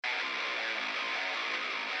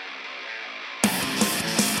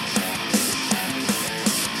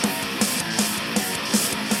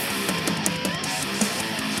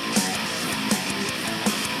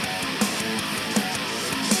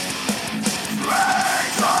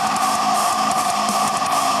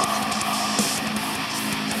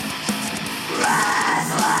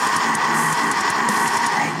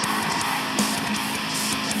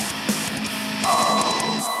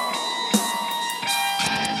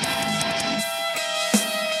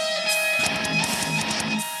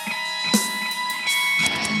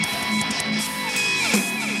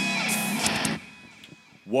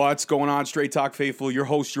What's going on, Straight Talk Faithful? Your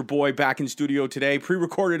host, your boy, back in studio today,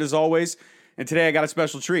 pre-recorded as always, and today I got a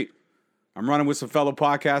special treat. I'm running with some fellow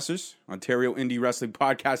podcasters, Ontario Indie Wrestling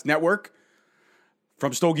Podcast Network.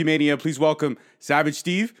 From Stogie Mania, please welcome Savage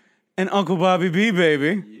Steve and Uncle Bobby B,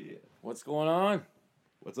 baby. Yeah. What's going on?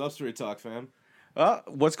 What's up, Straight Talk fam?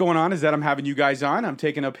 What's going on is that I'm having you guys on. I'm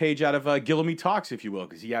taking a page out of Gillamy Talks, if you will,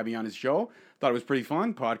 because he had me on his show. Thought it was pretty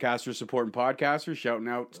fun. Podcasters supporting podcasters, shouting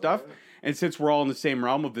out stuff. Yeah. And since we're all in the same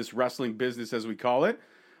realm of this wrestling business, as we call it,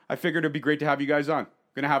 I figured it'd be great to have you guys on.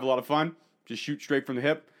 Going to have a lot of fun. Just shoot straight from the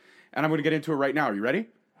hip. And I'm going to get into it right now. Are you ready?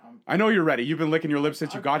 I know you're ready. You've been licking your lips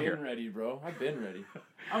since you got here. I've been ready, bro. I've been ready.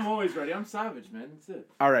 I'm always ready. I'm Savage, man. That's it.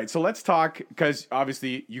 All right, so let's talk, because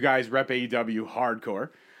obviously you guys rep AEW hardcore.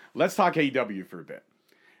 Let's talk AEW for a bit.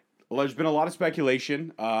 Well, there's been a lot of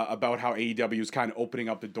speculation about how AEW is kind of opening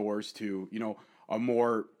up the doors to, a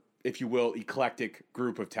more, if you will, eclectic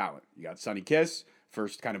group of talent. You got Sonny Kiss,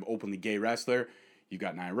 first kind of openly gay wrestler. You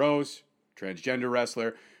got Nia Rose, transgender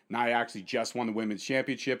wrestler. Nia actually just won the women's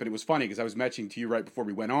championship, and it was funny because I was mentioning to you right before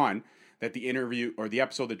we went on that the interview or the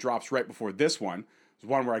episode that drops right before this one was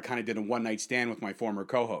one where I kind of did a one-night stand with my former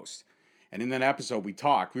co-host. And in that episode,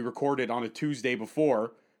 we recorded on a Tuesday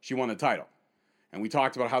before she won the title. And we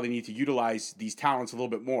talked about how they need to utilize these talents a little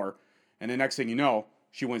bit more. And the next thing you know,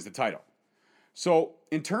 she wins the title. So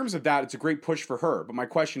in terms of that, it's a great push for her. But my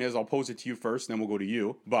question is, I'll pose it to you first, and then we'll go to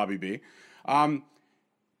you, Bobby B.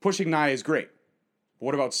 Pushing Nia is great. But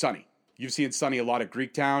what about Sonny? You've seen Sonny a lot at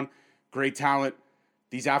Greektown. Great talent.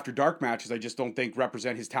 These After Dark matches, I just don't think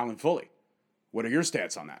represent his talent fully. What are your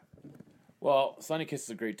stance on that? Well, Sonny Kiss is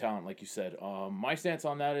a great talent, like you said. My stance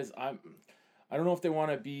on that is I don't know if they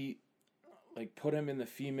want to be put him in the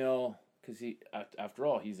female, because he, after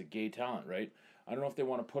all, he's a gay talent, right? I don't know if they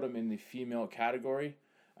want to put him in the female category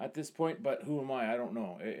at this point, but who am I? I don't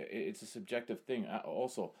know. It's a subjective thing.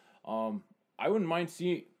 Also, I wouldn't mind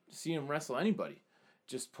seeing him wrestle anybody.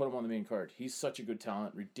 Just put him on the main card. He's such a good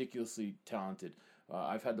talent, ridiculously talented.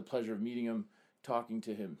 I've had the pleasure of meeting him, talking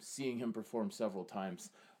to him, seeing him perform several times.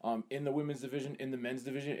 In the women's division, in the men's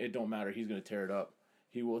division, it don't matter. He's going to tear it up.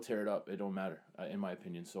 He will tear it up. It don't matter, in my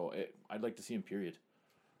opinion. So I'd like to see him, period.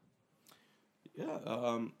 Yeah,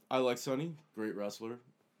 I like Sonny, great wrestler.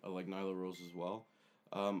 I like Nyla Rose as well.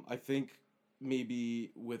 I think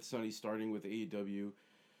maybe with Sonny starting with AEW,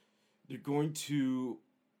 they're going to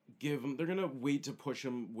they're going to wait to push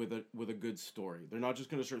him with a good story. They're not just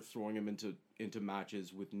going to start throwing him into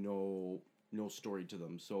matches with no story to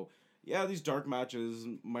them. So, yeah, these dark matches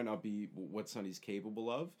might not be what Sonny's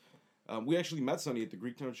capable of. We actually met Sonny at the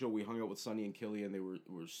Greektown show. We hung out with Sonny and Killian. They were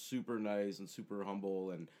super nice and super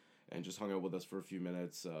humble and just hung out with us for a few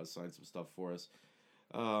minutes, signed some stuff for us.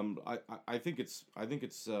 I think it's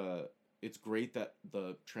great that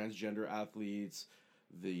the transgender athletes,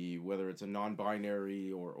 whether it's a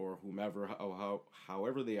non-binary or whomever,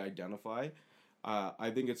 however they identify,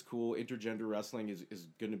 I think it's cool. Intergender wrestling is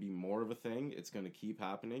going to be more of a thing. It's going to keep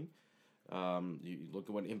happening. You look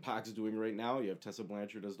at what Impact's doing right now. You have Tessa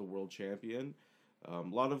Blanchard as the world champion.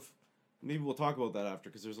 Maybe we'll talk about that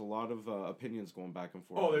after, because there's a lot of opinions going back and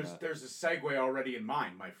forth. Oh, there's a segue already in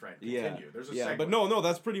mind, my friend. Continue. Yeah. There's a segue. But no,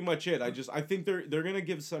 that's pretty much it. I think they're gonna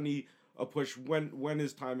give Sonny a push when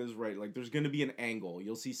his time is right. Like, there's gonna be an angle.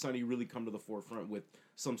 You'll see Sonny really come to the forefront with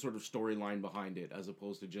some sort of storyline behind it, as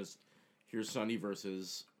opposed to just here's Sonny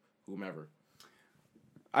versus whomever.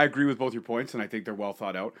 I agree with both your points, and I think they're well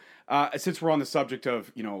thought out. Since we're on the subject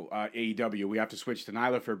of AEW, we have to switch to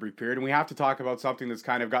Nyla for a brief period, and we have to talk about something that's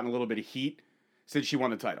kind of gotten a little bit of heat since she won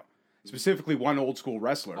the title. Specifically, one old school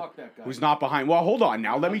wrestler who's not behind. Well, hold on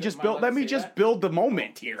now. Let me just build the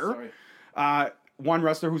moment here. One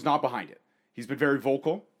wrestler who's not behind it. He's been very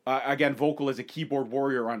vocal. Again, vocal as a keyboard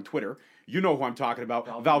warrior on Twitter. You know who I'm talking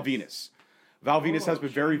about. Val Venus. Val Venus has been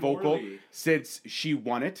very vocal since she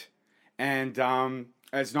won it, and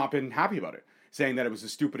has not been happy about it, saying that it was the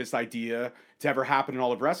stupidest idea to ever happen in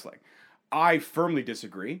all of wrestling. I firmly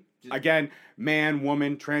disagree. Again, man,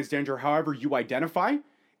 woman, transgender, however you identify,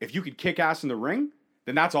 if you could kick ass in the ring,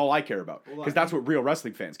 then that's all I care about, because that's what real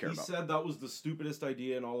wrestling fans care about. He said that was the stupidest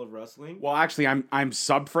idea in all of wrestling. Well, actually, I'm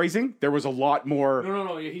sub-phrasing. There was a lot more.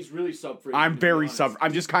 No. Yeah, he's really sub-phrasing. I'm very sub.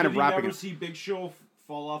 I'm just kind of wrapping. Did you ever see Big Show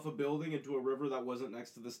fall off a building into a river that wasn't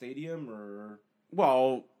next to the stadium, or?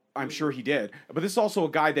 Well, I'm sure he did. But this is also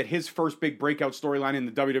a guy that his first big breakout storyline in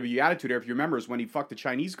the WWE Attitude Era, if you remember, is when he fucked the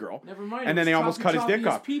Chinese girl. Never mind. And then they almost cut his dick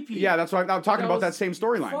off. Pee-pee. Yeah, that's why I'm talking about that same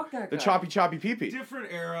storyline. Fuck that guy. The choppy pee-pee.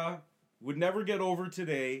 Different era. Would never get over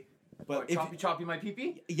today. But choppy my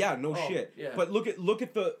pee-pee? Yeah, no shit. Yeah. But look at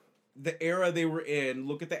the the era they were in,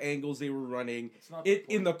 look at the angles they were running. It's not the It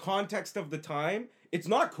in the context of the time, it's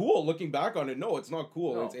not cool looking back on it. No, it's not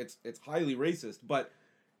cool. No. It's highly racist, but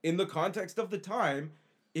in the context of the time,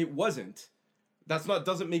 it wasn't. That's not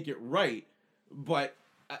doesn't make it right, but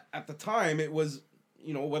at the time it was,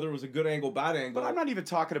 you know, whether it was a good angle, bad angle. But I'm not even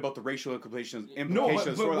talking about the racial implications of the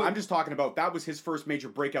but- storyline. I'm just talking about that was his first major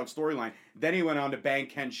breakout storyline. Then he went on to bang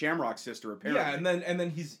Ken Shamrock's sister, apparently. Yeah, and then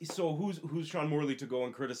he's so who's Sean Morley to go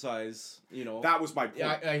and criticize, you know? That was my point.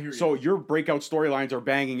 Yeah, I hear you. So your breakout storylines are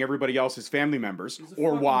banging everybody else's family members He's a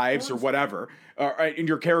or fucking wives or porn whatever, and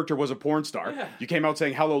your character was a porn star. Yeah. You came out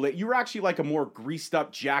saying hello. You were actually like a more greased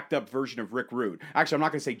up, jacked up version of Rick Rude. Actually, I'm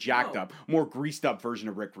not going to say jacked No. up, more greased up version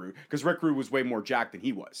of Rick Rude, because Rick Rude was way more jacked than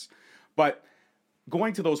he was. But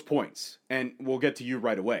going to those points, and we'll get to you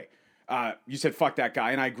right away. You said fuck that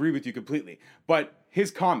guy, and I agree with you completely. But his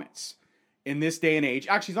comments in this day and age,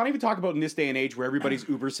 actually, he's not even talking about in this day and age where everybody's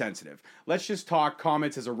uber sensitive. Let's just talk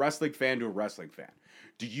comments as a wrestling fan to a wrestling fan.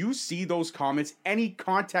 Do you see those comments, any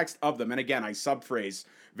context of them? And again, I subphrase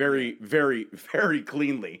very, very, very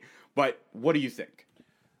cleanly. But what do you think?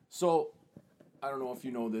 So, I don't know if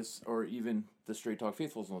you know this, or even the Straight Talk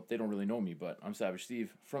Faithfuls know. They don't really know me, but I'm Savage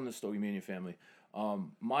Steve from the Stogie Mania family.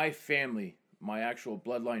 My family, my actual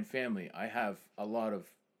bloodline family, I have a lot of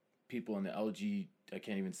people in the I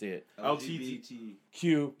can't even say it,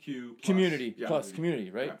 LGBTQ community, Yeah. plus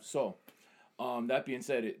community, right? Yeah. So, that being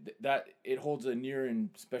said, it holds a near and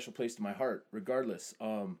special place to my heart, regardless.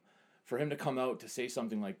 For him to come out to say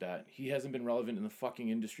something like that, he hasn't been relevant in the fucking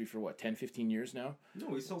industry for what, 10, 15 years now?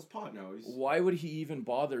 No, he sells pot now. Why would he even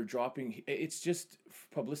bother dropping? It's just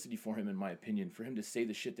publicity for him, in my opinion. For him to say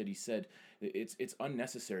the shit that he said, it's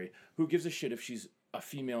unnecessary. Who gives a shit if she's a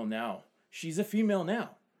female now? She's a female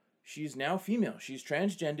now. She's now female. She's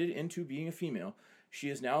transgended into being a female. She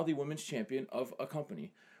is now the women's champion of a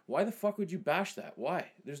company. Why the fuck would you bash that?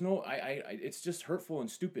 Why? There's no. It's just hurtful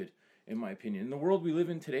and stupid, in my opinion. In the world we live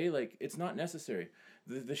in today, like, it's not necessary.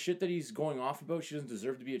 The shit that he's going off about, she doesn't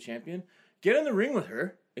deserve to be a champion. Get in the ring with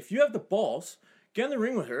her. If you have the balls, get in the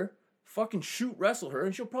ring with her, fucking wrestle her,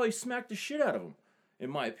 and she'll probably smack the shit out of him, in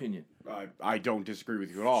my opinion. I don't disagree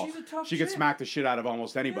with you at all. She's a tough She gets chick. smacked the shit out of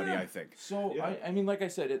almost anybody, Yeah. I think. So, Yeah. I mean, like I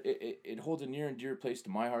said, it holds a near and dear place to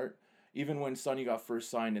my heart. Even when Sonny got first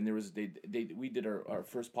signed, and we did our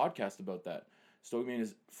first podcast about that. Stogie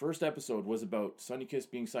Mania's first episode was about Sonny Kiss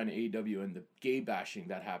being signed to AEW and the gay bashing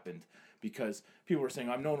that happened, because people were saying,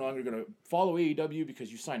 I'm no longer going to follow AEW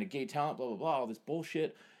because you signed a gay talent, blah, blah, blah, all this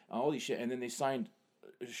bullshit, all these shit. And then they signed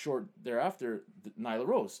short thereafter Nyla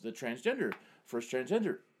Rose, the first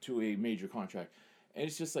transgender, to a major contract. And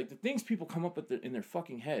it's just like the things people come up with in their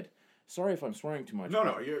fucking head. Sorry if I'm swearing too much.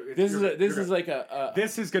 This is like a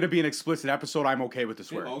This is going to be an explicit episode. I'm okay with the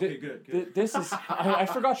swear. Okay, good. This is I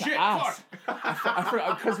forgot to ask. I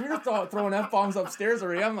forgot, because we were throwing F-bombs upstairs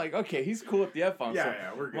already. I'm like, okay, he's cool with the F-bombs. Yeah, so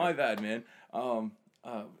yeah, we're good. My bad, man.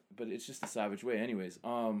 But it's just a savage way, anyways.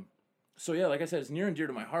 So yeah, like I said, it's near and dear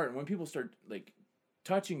to my heart. And when people start like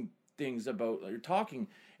touching things about, or talking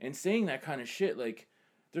and saying that kind of shit, like,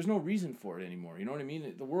 there's no reason for it anymore. You know what I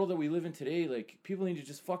mean? The world that we live in today, like, people need to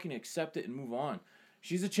just fucking accept it and move on.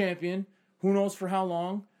 She's a champion. Who knows for how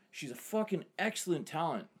long? She's a fucking excellent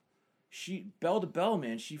talent. She, bell to bell,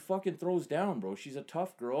 man, she fucking throws down, bro. She's a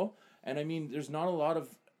tough girl. And I mean, there's not a lot of,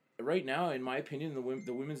 right now, in my opinion,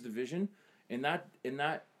 the women's division in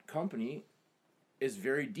that company is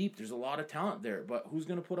very deep. There's a lot of talent there. But who's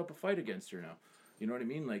going to put up a fight against her now? You know what I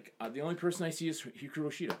mean? Like, the only person I see is Hikaru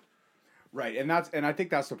Shida. Right, and I think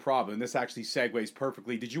that's the problem. This actually segues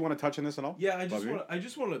perfectly. Did you want to touch on this at all? Yeah, Bobby? I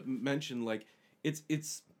just want to mention, like, it's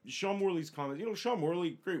Sean Morley's comments. You know, Sean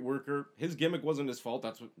Morley, great worker. His gimmick wasn't his fault.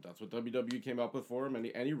 That's what WWE came up with for him, and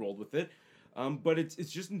he rolled with it. But it's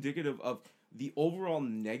just indicative of the overall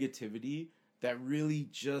negativity that really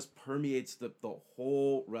just permeates the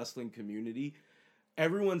whole wrestling community.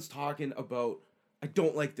 Everyone's talking about, I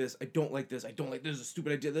don't like this, I don't like this, I don't like this, is a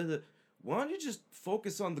stupid idea. Why don't you just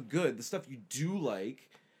focus on the good, the stuff you do like,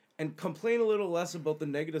 and complain a little less about the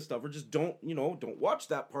negative stuff, or just don't watch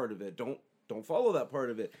that part of it. Don't follow that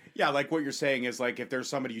part of it. Yeah, like what you're saying is, like, if there's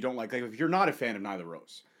somebody you don't like if you're not a fan of Nyla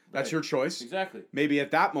Rose, that's Right. your choice. Exactly. Maybe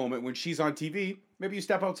at that moment when she's on TV, maybe you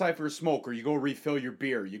step outside for a smoke, or you go refill your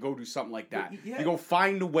beer, you go do something like that. Yeah. You go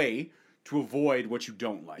find a way to avoid what you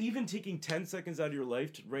don't like. Even taking 10 seconds out of your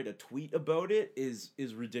life to write a tweet about it is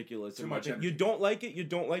ridiculous. Too in my much opinion. energy. You don't like it, you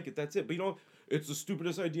don't like it. That's it. But it's the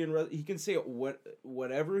stupidest idea in he can say it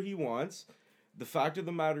whatever he wants. The fact of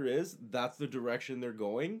the matter is, that's the direction they're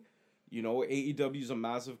going. You know, AEW is a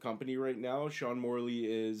massive company right now. Sean Morley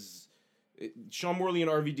and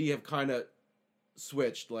RVD have kind of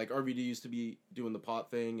switched. Like RVD used to be doing the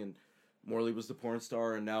pot thing, and Morley was the porn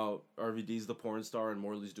star, and now RVD's the porn star, and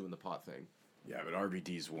Morley's doing the pot thing. Yeah, but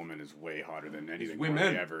RVD's woman is way hotter than anything women.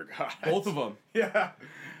 Morley ever got. Both of them. Yeah.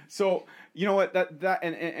 So you know what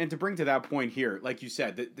and to bring to that point here, like you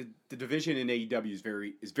said, the division in AEW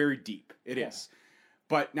is very deep. It is.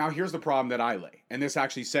 But now here's the problem that I lay, and this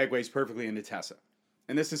actually segues perfectly into Tessa,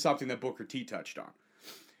 and this is something that Booker T touched on.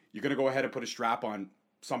 You're gonna go ahead and put a strap on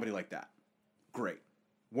somebody like that. Great.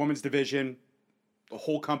 Women's division, the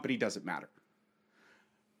whole company doesn't matter.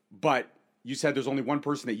 But you said there's only one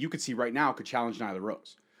person that you could see right now could challenge Nyla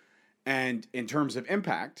Rose. And in terms of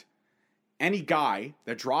impact, any guy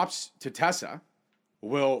that drops to Tessa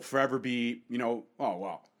will forever be, oh,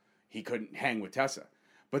 well, he couldn't hang with Tessa.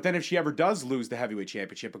 But then if she ever does lose the heavyweight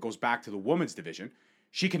championship, it goes back to the women's division,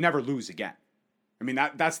 she can never lose again. I mean,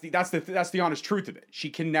 that's the honest truth of it. She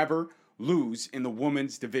can never lose in the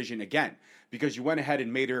women's division again because you went ahead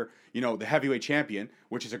and made her, the heavyweight champion,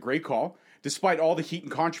 which is a great call. Despite all the heat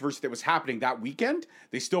and controversy that was happening that weekend,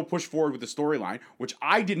 they still pushed forward with the storyline, which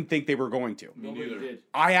I didn't think they were going to. Me neither.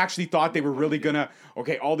 I actually thought they were really gonna,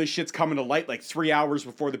 all this shit's coming to light like 3 hours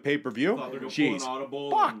before the pay-per-view. Jeez,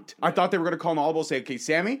 fucked. I thought they were gonna call an audible, say, okay,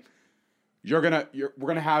 Sammy, we're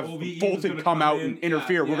gonna have OVE Fulton come out and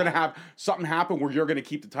interfere. Yeah. We're gonna have something happen where you're gonna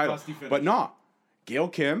keep the title. But nah, Gail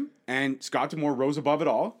Kim and Scott D'Amore rose above it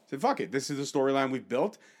all. Said, fuck it, this is the storyline we've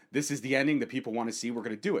built. This is the ending that people want to see. We're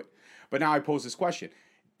gonna do it. But now I pose this question.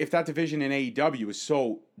 If that division in AEW is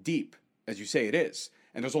so deep, as you say it is,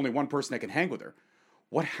 and there's only one person that can hang with her,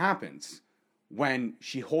 what happens when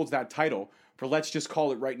she holds that title for, let's just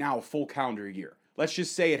call it right now, a full calendar year? Let's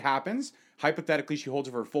just say it happens. Hypothetically, she holds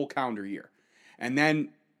it for a full calendar year. And then,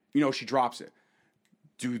 she drops it.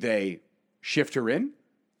 Do they shift her in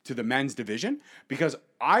to the men's division? Because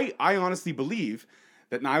I honestly believe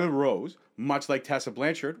that Nyla Rose, much like Tessa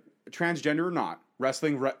Blanchard, transgender or not,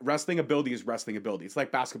 wrestling ability is wrestling ability. It's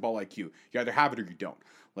like basketball IQ. You either have it or you don't.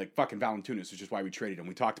 Like fucking Valentunas, which is why we traded him.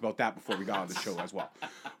 We talked about that before we got on the show as well.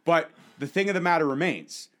 But the thing of the matter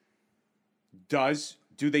remains,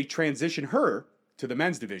 do they transition her to the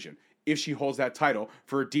men's division if she holds that title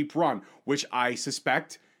for a deep run, which I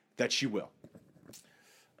suspect that she will?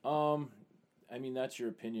 I mean, that's your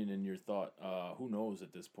opinion and your thought. Who knows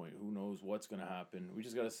at this point? Who knows what's going to happen? We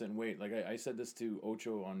just got to sit and wait. Like I said this to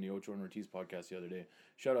Ocho on the Ocho and Ortiz podcast the other day.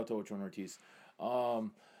 Shout out to Ocho and Ortiz.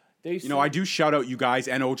 I do shout out you guys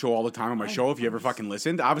and Ocho all the time on my show. If you ever fucking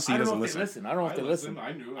listened, obviously he doesn't listen. I don't know if they listen.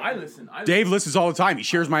 I listen. Dave listens all the time. He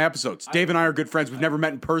shares my episodes. Dave and I are good friends. We've never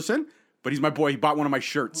met in person, but he's my boy. He bought one of my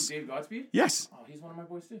shirts. Who, Dave Godspeed? Yes. Oh, he's one of my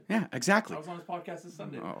boys too. Yeah, exactly. I was on his podcast this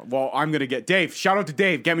Sunday. Well, I'm gonna get Dave. Shout out to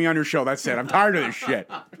Dave. Get me on your show. That's it. I'm tired of this shit.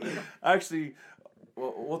 Actually,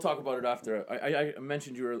 we'll talk about it after. I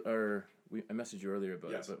mentioned you I messaged you earlier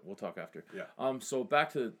about it, but we'll talk after. Yeah. So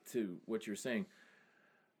back to what you were saying.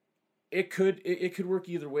 It could work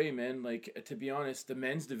either way, man. Like, to be honest, the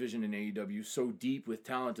men's division in AEW is so deep with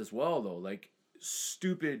talent as well, though. Like,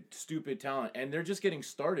 stupid talent, and they're just getting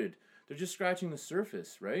started. They're just scratching the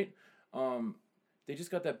surface, right? They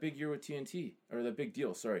just got that big year with TNT, or that big deal,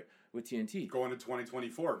 with TNT. Going to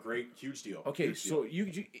 2024, great, huge deal. Okay, huge so deal.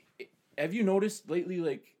 you have you noticed lately,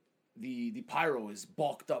 like, the Pyro is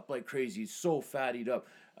bulked up like crazy. He's so fattied up.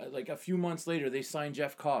 Like, a few months later, they signed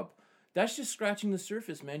Jeff Cobb. That's just scratching the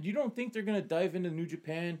surface, man. You don't think they're going to dive into New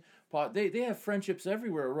Japan? They have friendships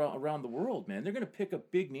everywhere around the world, man. They're going to pick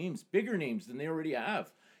up bigger names than they already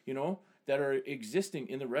have, that are existing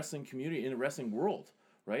in the wrestling community, in the wrestling world,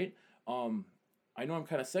 right? I know I'm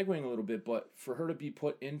kind of segueing a little bit, but for her to be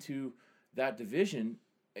put into that division,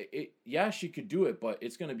 she could do it, but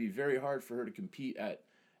it's going to be very hard for her to compete at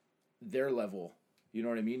their level. You know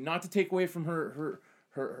what I mean? Not to take away from her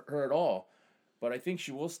at all. But I think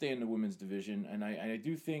she will stay in the women's division, and I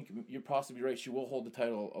do think you're possibly right. She will hold the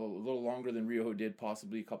title a little longer than Riho did,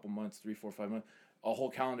 possibly a couple months, 3, 4, 5 months, a whole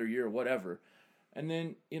calendar year, whatever. And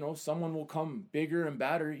then, someone will come bigger and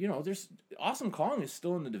badder. There's Awesome Kong is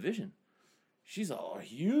still in the division. She's a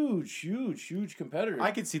huge competitor. I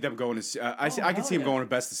could see them going to. I could see them going to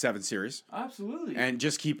best of 7 series. Absolutely. And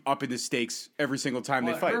just keep upping the stakes every single time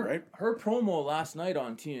they fight, right? Her promo last night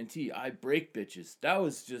on TNT, I break bitches. That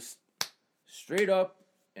was just straight up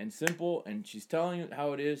and simple, and she's telling it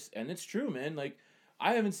how it is, and it's true, man. Like,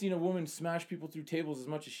 I haven't seen a woman smash people through tables as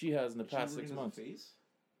much as she has in the past 6 months.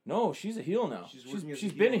 No, she's a heel now.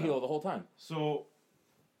 She's been a heel the whole time. So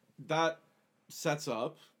that sets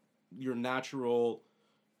up your natural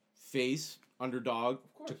face underdog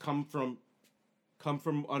to come from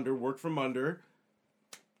under, work from under,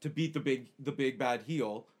 to beat the big bad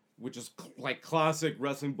heel, which is like classic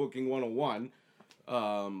wrestling booking 101.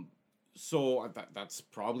 So that's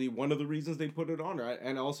probably one of the reasons they put it on, right?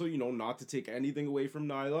 And also, not to take anything away from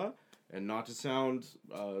Nyla and not to sound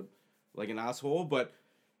like an asshole, but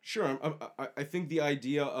sure, I think the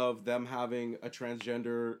idea of them having a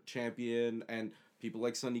transgender champion and people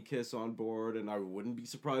like Sunny Kiss on board, and I wouldn't be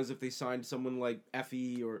surprised if they signed someone like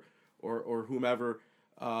Effie or whomever,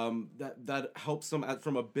 that helps them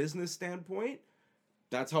from a business standpoint.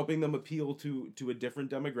 That's helping them appeal to a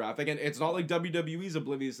different demographic. And it's not like WWE's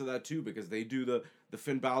oblivious to that too, because they do the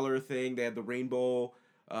Finn Balor thing. They have the rainbow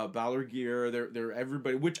Balor gear. They're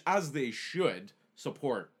everybody, which as they should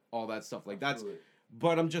support all that stuff. Like Absolutely.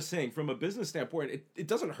 but I'm just saying from a business standpoint, it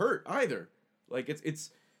doesn't hurt either. Like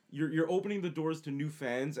it's you're opening the doors to new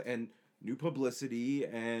fans and new publicity,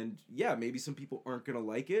 and yeah, maybe some people aren't gonna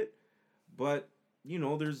like it, but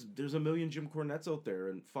there's a million Jim Cornettes out there,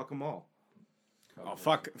 and fuck them all. Oh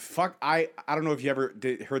fuck! I don't know if you ever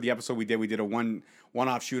heard the episode we did. We did a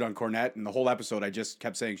one-off shoot on Cornette, and the whole episode I just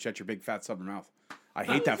kept saying, "Shut your big fat stubborn mouth." I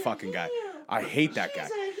hate that fucking guy. I hate that guy.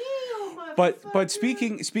 But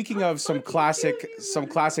speaking of some classic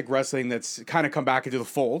wrestling that's kind of come back into the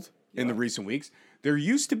fold in the recent weeks, there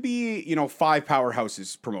used to be 5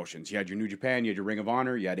 powerhouses promotions. You had your New Japan, you had your Ring of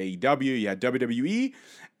Honor, you had AEW, you had WWE,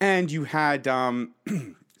 and you had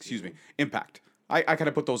Impact. I kind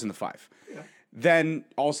of put those in the 5. Yeah. Then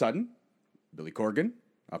all of a sudden, Billy Corgan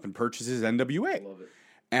up and purchases NWA. Love it.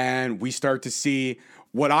 And we start to see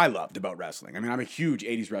what I loved about wrestling. I mean, I'm a huge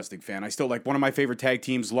 80s wrestling fan. I still like one of my favorite tag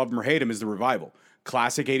teams, love them or hate them, is The Revival.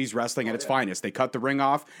 Classic 80s wrestling at its finest. They cut the ring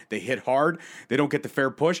off. They hit hard. They don't get the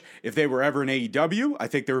fair push. If they were ever in AEW, I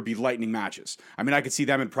think there would be lightning matches. I mean, I could see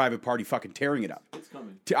them in Private Party fucking tearing it up. It's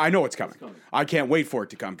coming. I know it's coming. I can't wait for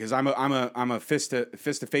it to come because I'm a fist to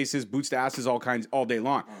faces, boots to asses, all day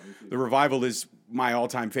long. The Revival is my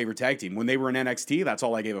all-time favorite tag team. When they were in NXT, that's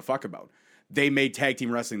all I gave a fuck about. They made tag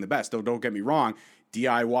team wrestling the best. Though don't get me wrong,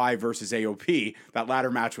 DIY versus AOP, that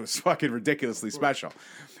ladder match was fucking ridiculously special.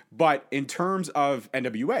 But in terms of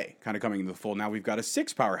NWA kind of coming into the fold, now we've got a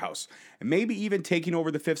 6 powerhouse, and maybe even taking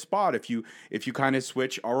over the 5th spot. If you kind of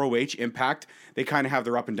switch ROH, Impact, they kind of have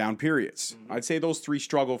their up and down periods. Mm-hmm. I'd say those 3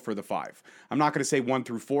 struggle for the 5. I'm not going to say 1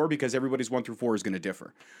 through 4 because everybody's 1 through 4 is going to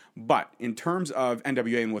differ. But in terms of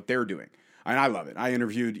NWA and what they're doing, and I love it. I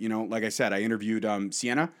interviewed, like I said,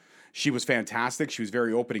 Sienna. She was fantastic. She was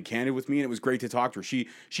very open and candid with me, and it was great to talk to her.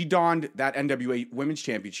 She donned that NWA Women's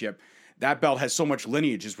Championship. That belt has so much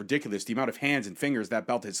lineage, it's ridiculous. The amount of hands and fingers that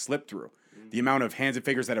belt has slipped through. The amount of hands and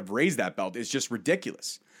fingers that have raised that belt is just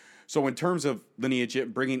ridiculous. So in terms of lineage,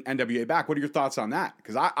 bringing NWA back, what are your thoughts on that?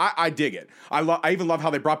 Because I dig it. I even love how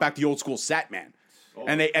they brought back the old school set, man.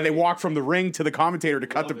 And they walk from the ring to the commentator to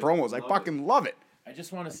cut the promos. I fucking love it. I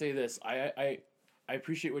just want to say this. I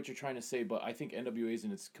appreciate what you're trying to say, but I think NWA is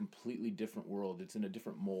in its completely different world. It's in a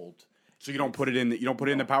different mold. So you don't put it in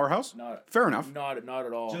the powerhouse? Fair enough. Not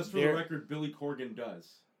at all. Just for the record, Billy Corgan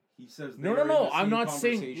does. He says no. I'm not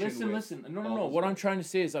saying. Listen. No. What I'm trying to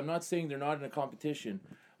say is I'm not saying they're not in a competition.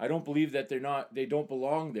 I don't believe that they don't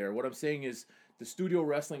belong there. What I'm saying is the studio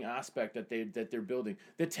wrestling aspect that they're building.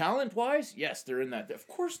 The talent wise, yes, they're in that. Of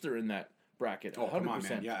course, they're in that bracket. 100%. Oh, come on,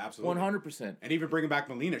 man. Yeah, absolutely. 100%. And even bringing back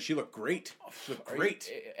Melina, she looked great.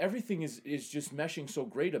 Great. Everything is just meshing so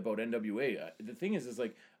great about NWA. The thing is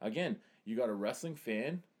like, again, you got a wrestling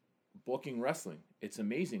fan booking wrestling. It's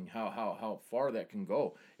amazing how far that can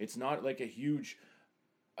go. It's not like a huge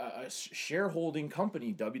shareholding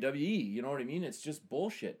company, WWE. You know what I mean? It's just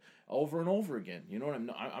bullshit over and over again. You know what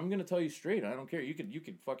I'm going to tell you straight. I don't care. You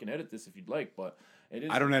could fucking edit this if you'd like, but it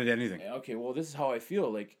is. I don't edit anything. Okay, well, this is how I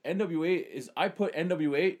feel. Like I put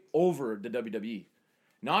NWA over the WWE,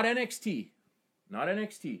 not NXT.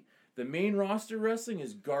 The main roster wrestling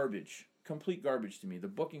is garbage. Complete garbage to me. The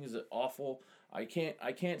booking is awful. I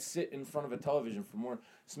can't sit in front of a television for more.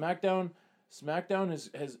 SmackDown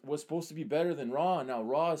was supposed to be better than Raw, and now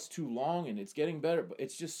Raw is too long and it's getting better, but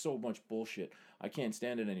it's just so much bullshit. I can't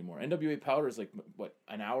stand it anymore. NWA Powder is like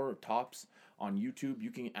an hour tops on YouTube.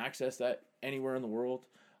 You can access that anywhere in the world,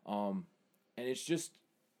 and it's just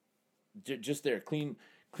there, clean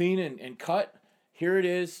and cut. Here it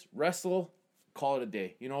is. Wrestle. Call it a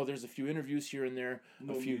day. There's a few interviews here and there.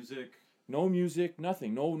 No music,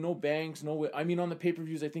 nothing. No bangs, I mean, on the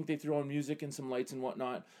pay-per-views, I think they throw on music and some lights and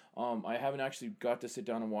whatnot. I haven't actually got to sit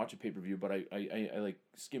down and watch a pay-per-view, but I like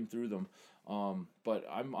skim through them. But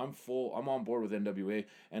I'm on board with NWA,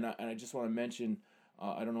 and I just want to mention,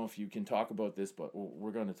 I don't know if you can talk about this, but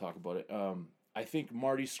we're going to talk about it. I think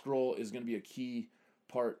Marty Scurll is going to be a key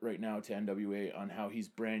part right now to NWA on how he's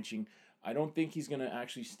branching. I don't think he's going to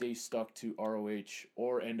actually stay stuck to ROH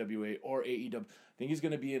or NWA or AEW. I think he's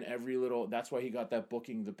going to be in every little... That's why he got that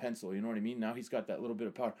booking, the pencil, you know what I mean? Now he's got that little bit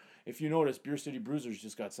of power. If you notice, Beer City Bruisers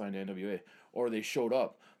just got signed to NWA, or they showed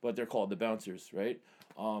up, but they're called the Bouncers, right?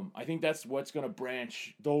 I think that's what's going to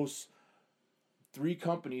branch those 3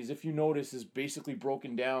 companies, if you notice, is basically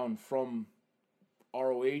broken down from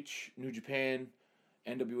ROH, New Japan,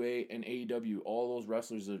 NWA, and AEW. All those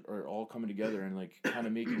wrestlers are all coming together and like kind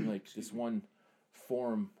of making like this one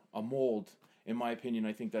form, a mold. In my opinion,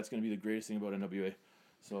 I think that's going to be the greatest thing about NWA.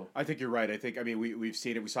 So I think you're right. I mean, we've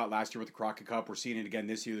seen it. We saw it last year with the Crockett Cup. We're seeing it again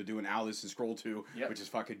this year. They're doing Alice and Scroll 2, which is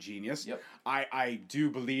fucking genius. Yep. I do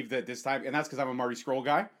believe that this time, and that's because I'm a Marty Scroll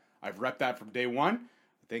guy. I've repped that from day one.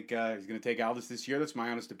 I think he's going to take Aldis this year. That's my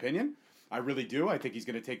honest opinion. I really do. I think he's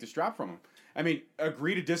going to take the strap from him. I mean,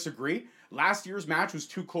 agree to disagree. Last year's match was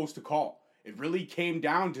too close to call. It really came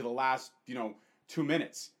down to the last, 2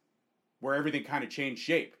 minutes where everything kind of changed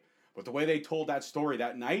shape. But the way they told that story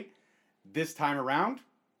that night, this time around,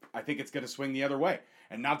 I think it's going to swing the other way.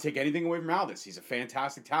 And not take anything away from Aldis. He's a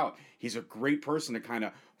fantastic talent. He's a great person to kind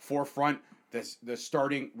of forefront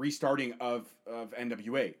the restarting of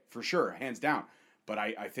NWA, for sure, hands down. But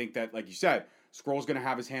I think that, like you said, Scroll's going to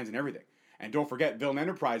have his hands in everything. And don't forget, Villain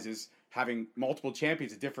Enterprises having multiple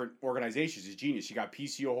champions at different organizations is genius. You got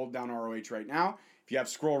PCO holding down ROH right now. If you have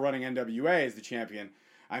Scroll running NWA as the champion,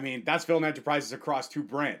 I mean, that's Villain Enterprises across 2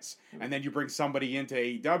 brands. And then you bring somebody into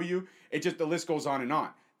AEW. The list goes on and on.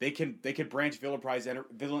 They can branch Villain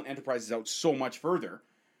Enterprises out so much further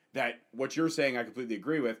that what you're saying I completely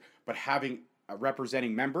agree with, but having a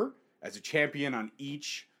representing member as a champion on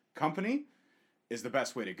each company is the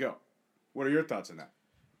best way to go. What are your thoughts on that?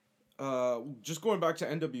 Just going back to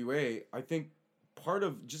NWA, I think part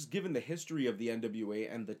of just given the history of the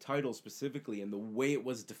NWA and the title specifically and the way it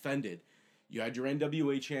was defended, you had your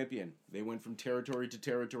NWA champion. They went from territory to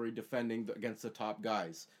territory defending against the top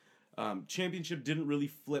guys. Championship didn't really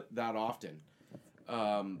flip that often.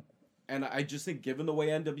 And I just think given the way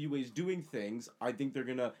NWA is doing things, I think they're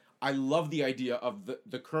going to... I love the idea of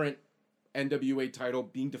the current NWA title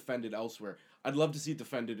being defended elsewhere. I'd love to see it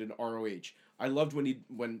defended in ROH. I loved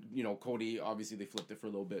when Cody, obviously they flipped it for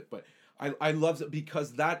a little bit, but I loved it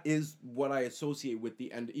because that is what I associate with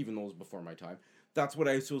the end, even though it was before my time. That's what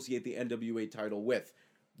I associate the NWA title with.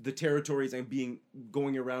 The territories and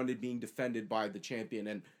going around and being defended by the champion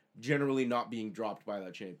and generally not being dropped by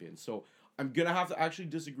that champion. So I'm going to have to actually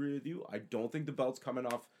disagree with you. I don't think the belt's coming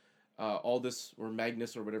off Aldis or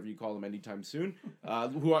Magnus or whatever you call him anytime soon.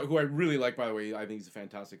 Who I really like, by the way. I think he's a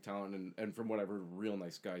fantastic talent and from what I've heard, real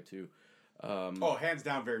nice guy too. Hands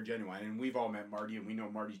down, very genuine. And we've all met Marty, and we know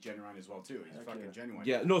Marty's genuine as well, too. He's fucking genuine.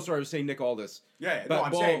 Yeah, no, sorry, I was saying Nick Aldis. Yeah, but,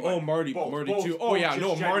 I'm saying... Marty too. Oh, yeah,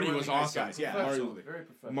 no, Marty was awesome. Guys. Yeah, absolutely. Very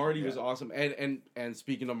professional. Marty was awesome. And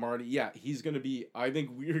speaking of Marty, yeah, he's going to be... I think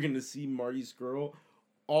we're going to see Marty Scurll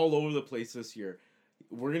all over the place this year.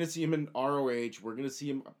 We're going to see him in ROH. We're going to see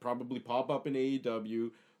him probably pop up in AEW,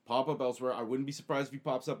 pop up elsewhere. I wouldn't be surprised if he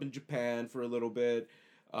pops up in Japan for a little bit.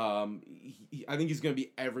 I think he's going to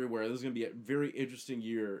be everywhere. This is going to be a very interesting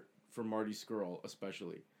year for Marty Scurll,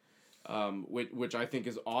 especially, which I think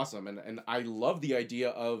is awesome. And I love the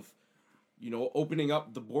idea of, opening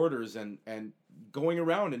up the borders and going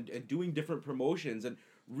around and doing different promotions. And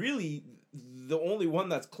really, the only one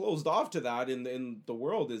that's closed off to that in the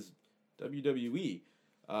world is WWE.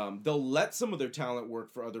 They'll let some of their talent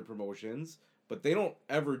work for other promotions, but they don't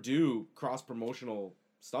ever do cross-promotional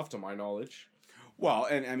stuff, to my knowledge. Well,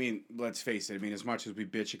 and I mean, let's face it. I mean, as much as we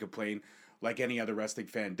bitch and complain, like any other wrestling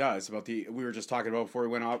fan does, about we were just talking about before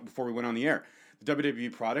we went on the air, the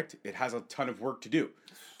WWE product, it has a ton of work to do.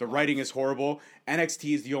 The writing is horrible.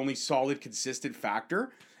 NXT is the only solid, consistent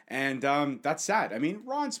factor, and that's sad. I mean,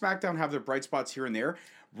 Raw and SmackDown have their bright spots here and there.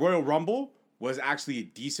 Royal Rumble was actually a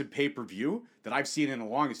decent pay-per-view that I've seen in the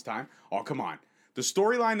longest time. Oh, come on. The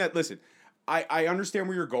storyline that, listen, I understand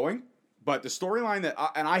where you're going. But the storyline that,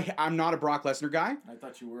 I'm not a Brock Lesnar guy. I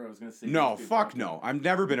thought you were. I was going to say. No, fuck no. I've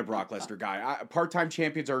never been a Brock Lesnar guy. Part-time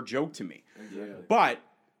champions are a joke to me. Exactly. But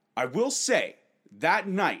I will say that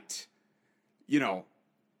night,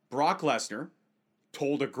 Brock Lesnar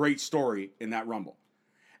told a great story in that Rumble.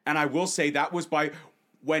 And I will say that was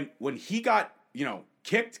when he got,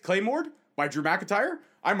 kicked, Claymored by Drew McIntyre,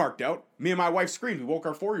 I marked out. Me and my wife screamed. We woke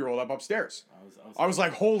our 4-year-old up upstairs. I was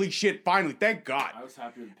like, holy shit, finally, thank God. I was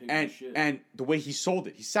happy with the pig shit. And the way he sold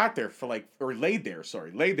it, he sat there for laid there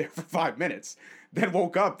for 5 minutes, then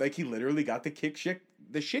woke up, like he literally got the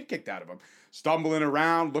shit kicked out of him. Stumbling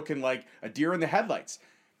around, looking like a deer in the headlights.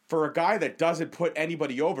 For a guy that doesn't put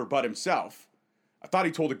anybody over but himself, I thought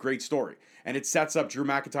he told a great story. and it sets up Drew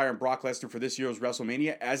McIntyre and Brock Lesnar for this year's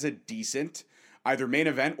WrestleMania as a decent either main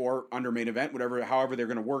event or under main event, however they're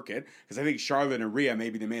going to work it. Because I think Charlotte and Rhea may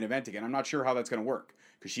be the main event again. I'm not sure how that's going to work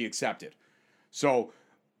because she accepted. So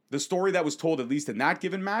the story that was told, at least in that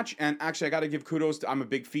given match, and actually I got to give kudos to, I'm a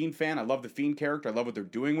big Fiend fan. I love the Fiend character. I love what they're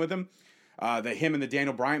doing with him. Him and the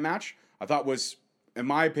Daniel Bryan match, I thought was, in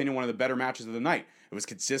my opinion, one of the better matches of the night. It was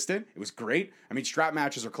consistent. It was great. I mean, strap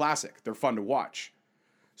matches are classic. They're fun to watch.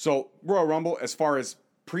 So Royal Rumble, as far as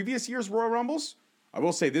previous year's Royal Rumbles, I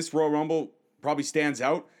will say this Royal Rumble probably stands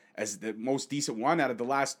out as the most decent one out of the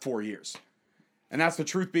last 4 years. And that's the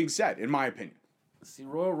truth being said, in my opinion. See,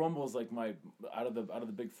 Royal Rumble is like my out of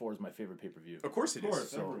the big four is my favorite pay-per-view. Of course it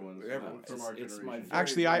is. Everyone from our it's generation. my favorite.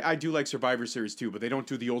 Actually, I do like Survivor Series too, but they don't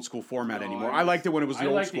do the old school format anymore. I liked it when it was the I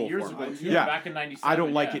old liked school it years format. ago too, Yeah. back in '97. I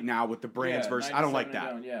don't like it now with the brands versus. I don't like 97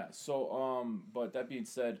 that. and down, yeah. So, but that being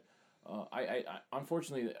said, I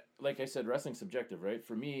unfortunately, like I said, wrestling's subjective, right?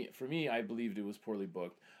 For me, I believed it was poorly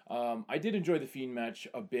booked. I did enjoy the Fiend match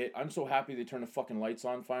a bit. I'm so happy they turned the fucking lights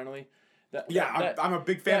on finally. I'm a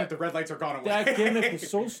big fan that the red lights are gone away. That gimmick was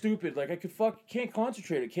so stupid. Like I can't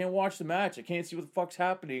concentrate. I can't watch the match. I can't see what the fuck's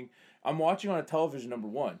happening. I'm watching on a television. Number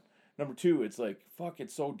one. Number two, it's like fuck.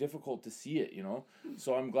 It's so difficult to see it.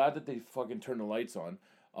 So I'm glad that they fucking turned the lights on.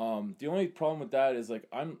 The only problem with that is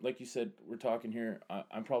I'm like you said, we're talking here.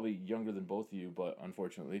 I'm probably younger than both of you, but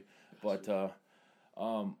unfortunately,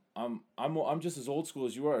 I'm just as old school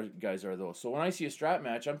as you guys are though. So when I see a strap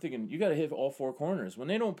match, I'm thinking you got to hit all four corners. When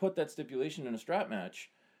they don't put that stipulation in a strap match,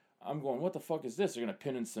 I'm going, what the fuck is this? They're gonna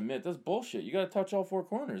pin and submit. That's bullshit. You got to touch all four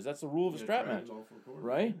corners. That's the rule of a strap match,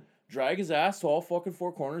 right? Drag his ass to all fucking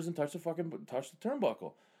four corners and touch the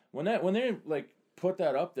turnbuckle. When they like put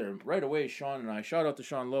that up there right away, Sean and I, shout out to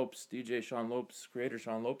Sean Lopes, DJ Sean Lopes, creator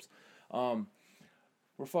Sean Lopes.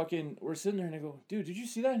 We're sitting there and I go, dude, did you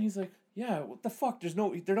see that? And he's like, yeah, what the fuck?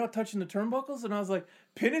 They're not touching the turnbuckles? And I was like,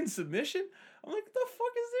 pin and submission? I'm like, what the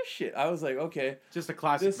fuck is this shit? I was like, okay. Just a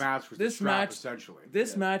classic match with the strap, essentially.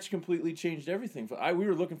 This match completely changed everything. We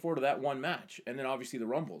were looking forward to that one match. And then obviously the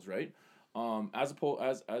Rumbles, right? As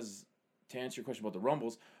to answer your question about the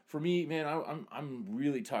Rumbles, for me, man, I'm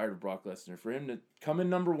really tired of Brock Lesnar. For him to come in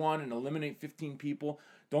number one and eliminate 15 people,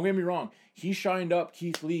 don't get me wrong, he shined up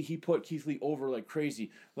Keith Lee. He put Keith Lee over like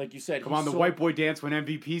crazy. Like you said, come on, the white boy dance when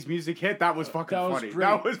MVP's music hit. That was fucking funny.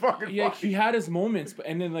 That was fucking funny. Yeah, he had his moments,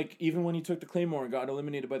 and then even when he took the Claymore and got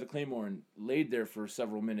eliminated by the Claymore and laid there for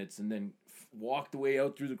several minutes, and then walked away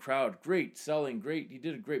out through the crowd. Great selling, great. He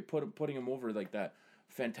did a great putting him over like that.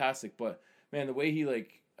 Fantastic, but man, the way he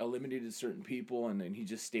eliminated certain people and then he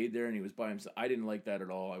just stayed there and he was by himself. I didn't like that at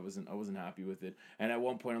all. I wasn't happy with it. And at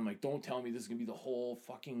one point I'm like, don't tell me this is gonna be the whole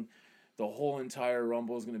entire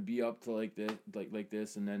Rumble is gonna be up to like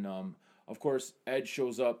this. And then of course Edge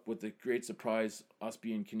shows up with the great surprise, us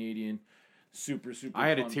being Canadian. Super I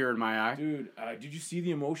had fun. a tear in my eye. Dude, did you see the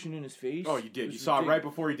emotion in his face? Oh, you did. You saw it right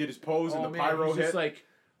before he did his pose and the pyro he's hit. just like,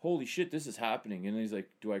 holy shit, this is happening. And he's like,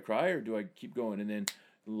 do I cry or do I keep going? And then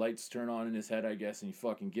the lights turn on in his head, I guess, and he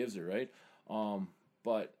fucking gives it, right?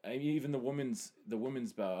 But I mean, even the women's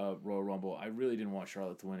Royal Rumble, I really didn't want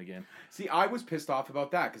Charlotte to win again. See, I was pissed off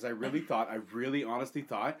about that because I really honestly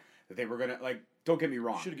thought that they were gonna don't get me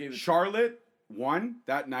wrong. Charlotte won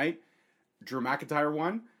that night, Drew McIntyre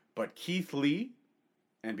won, but Keith Lee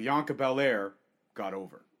and Bianca Belair got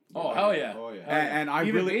over. Oh hell yeah! Oh yeah! And I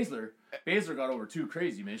even really Baszler got over too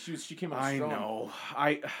crazy, man. She came out strong. I know.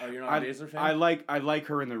 Oh, you're not a Baszler fan? I like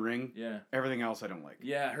her in the ring. Yeah. Everything else I don't like.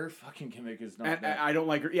 Yeah, her fucking gimmick is not And that. I don't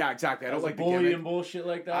like her. Yeah, exactly. I don't like the bully gimmick. and bullshit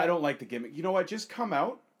like that. I don't like the gimmick. You know what? Just come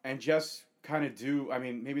out and just kind of do. I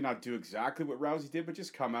mean, maybe not do exactly what Rousey did, but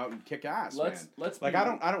just come out and kick ass, man.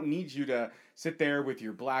 I don't need you to sit there with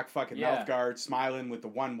your black fucking mouth guard, smiling with the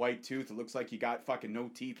one white tooth. It looks like you got fucking no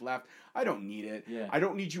teeth left. I don't need it. Yeah. I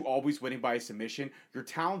don't need you always winning by a submission. You're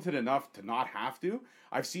talented enough to not have to.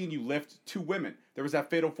 I've seen you lift 2 women. There was that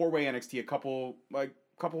Fatal 4-Way NXT a couple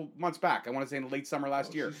months back. I want to say in the late summer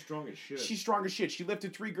last year. She's strong as shit. She's strong as shit. She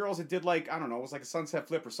lifted 3 girls and did I don't know, it was like a sunset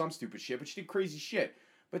flip or some stupid shit, but she did crazy shit.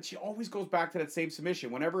 But she always goes back to that same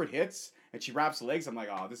submission. Whenever it hits and she wraps the legs, I'm like,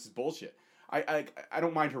 oh, this is bullshit. I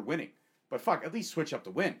don't mind her winning. But fuck, at least switch up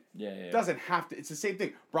the win. Yeah. It doesn't have to. It's the same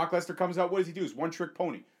thing. Brock Lesnar comes out. What does he do? It's one trick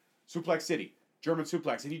pony. Suplex City. German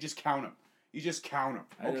suplex. And you just count him.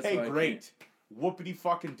 Okay, great. Whoopity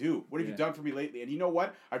fucking do. What have you done for me lately? And you know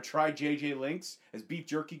what? I've tried JJ Links. As beef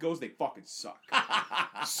jerky goes, they fucking suck.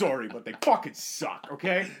 Sorry, but they fucking suck,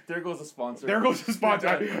 okay? There goes the sponsor.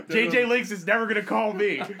 JJ Links is never going to call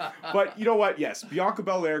me. But you know what? Yes, Bianca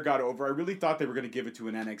Belair got over. I really thought they were going to give it to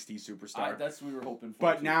an NXT superstar. That's what we were hoping for.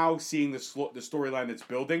 But now, seeing the storyline that's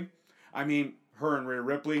building, I mean, her and Rhea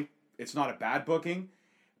Ripley, it's not a bad booking,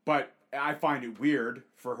 but I find it weird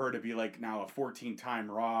for her to be like now a 14-time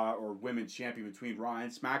Raw or Women's Champion between Raw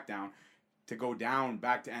and SmackDown to go down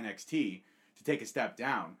back to NXT to take a step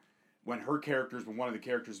down when her characters, when one of the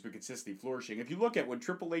characters has been consistently flourishing. If you look at when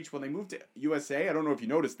Triple H, when they moved to USA, I don't know if you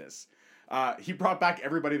noticed this, he brought back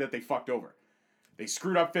everybody that they fucked over. They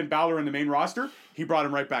screwed up Finn Balor in the main roster. He brought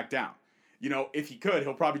him right back down. You know, if he could,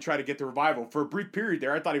 he'll probably try to get the revival. For a brief period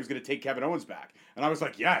there, I thought he was going to take Kevin Owens back. And I was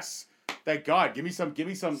like, yes, thank God. Give me some.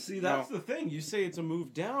 See, that's the thing. You say it's a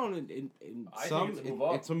move down, and I some, think it's a move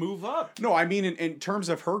up. it's a move up. No, I mean in terms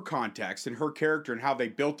of her context and her character and how they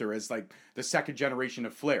built her as like the second generation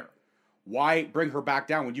of Flair. Why bring her back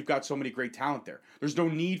down when you've got so many great talent there? There's no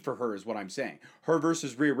need for her, is what I'm saying. Her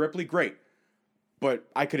versus Rhea Ripley, great. But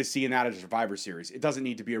I could have seen that as a Survivor Series. It doesn't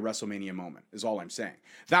need to be a WrestleMania moment, is all I'm saying.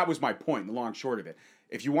 That was my point, the long and short of it.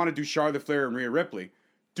 If you want to do Charlotte Flair and Rhea Ripley,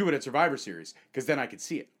 do it at Survivor Series, because then I could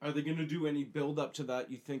see it. Are they going to do any build up to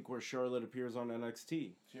that, you think, where Charlotte appears on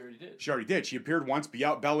NXT? She already did. She already did. She appeared once,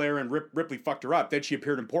 Belair and Ripley fucked her up. Then she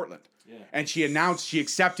appeared in Portland. Yeah. And she announced she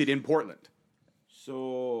accepted in Portland.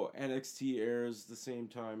 So NXT airs the same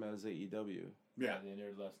time as AEW. Yeah, they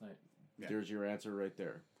aired last night. Yeah. There's your answer right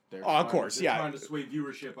there. They're Oh, of course, they're yeah. trying to sway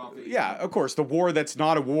viewership off the Yeah, of course. The war that's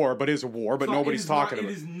not a war, but is a war, but So nobody's talking about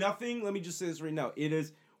it. It is nothing. Let me just say this right now. It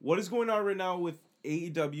is what is going on right now with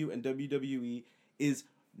AEW and WWE is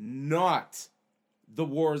not the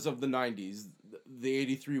wars of the 90s, the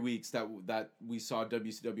 83 weeks that we saw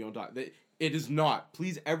WCW on top. It is not.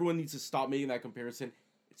 Please, everyone needs to stop making that comparison.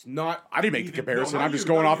 It's not. I didn't make the even- comparison. not I'm just you,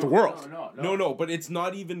 going not off the you. world. No, but it's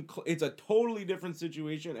not even. It's a totally different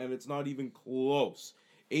situation, and it's not even close.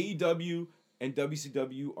 AEW and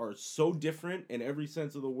WCW are so different in every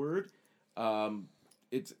sense of the word.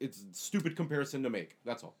 It's a stupid comparison to make.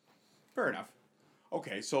 That's all. Fair enough.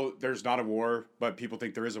 Okay, so there's not a war, but people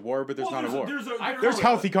think there is a war, but there's not a war. There's There's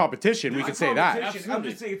healthy competition. We There's could say that. competition. I'm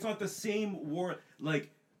just saying it's not the same war. Like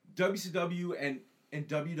WCW and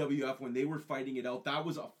WWF when they were fighting it out, that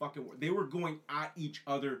was a fucking war. They were going at each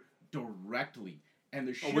other directly. And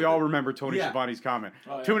the shit We all that- remember Tony Yeah. Schiavone's comment.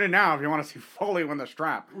 Oh, yeah. Tune in now if you want to see Foley win the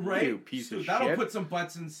strap. Right? You piece So of that'll shit. put some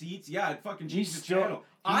butts in seats. Yeah, it fucking He's changed the still- channel.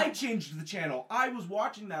 I changed the channel. I was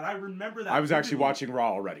watching that. I remember that. I was actually vividly. watching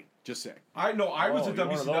Raw already. Just saying. I know. I was Oh, a you're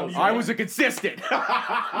one of WCW. those. I was a consistent.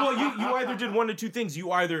 Well, you either did one of two things.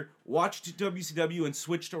 You either watched WCW and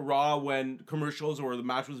switched to Raw when commercials or the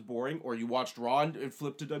match was boring, or you watched Raw and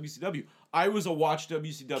flipped to WCW. I was a watch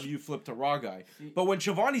WCW, flip to Raw guy. But when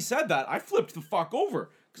Shivani said that, I flipped the fuck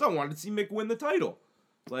over because I wanted to see Mick win the title.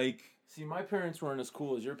 Like, See, my parents weren't as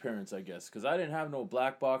cool as your parents, I guess, because I didn't have no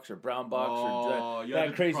black box or brown box Oh, or you had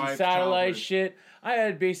that a crazy deprived satellite childhood. shit. I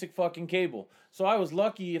had basic fucking cable. So I was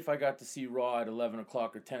lucky if I got to see Raw at 11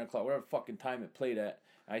 o'clock or 10 o'clock, whatever fucking time it played at.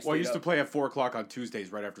 Well, I stayed used to up. play at 4 o'clock on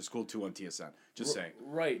Tuesdays right after school, too, on TSN. Just saying.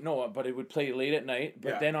 Right, no, but it would play late at night. But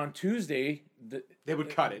Yeah. then on Tuesday, They would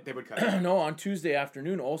cut it. no, on Tuesday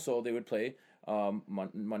afternoon also they would play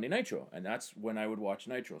Monday Nitro, and that's when I would watch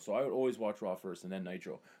Nitro. So I would always watch Raw first and then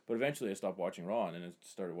Nitro. But eventually I stopped watching Raw and then I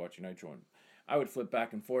started watching Nitro, and I would flip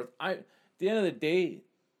back and forth. At the end of the day,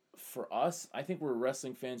 for us, I think we're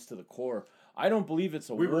wrestling fans to the core. I don't believe it's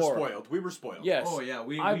a We war. were spoiled. Yes. oh yeah,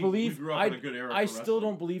 I believe. we grew up in a good era. I for still wrestling.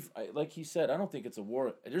 don't believe. Like he said, I don't think it's a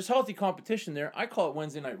war. There's healthy competition there. I call it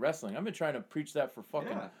Wednesday night wrestling. I've been trying to preach that for fucking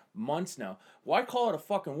Yeah. months now. Why call it a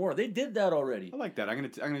fucking war? They did that already. I like that. I'm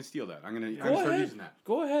gonna steal that. I'm gonna Go start ahead. using that.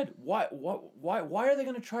 Go ahead. Why are they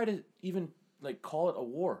gonna try to even like call it a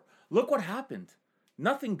war? Look what happened.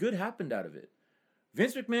 Nothing good happened out of it.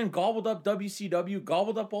 Vince McMahon gobbled up WCW,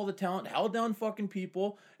 gobbled up all the talent, held down fucking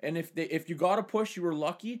people, and if you got a push, you were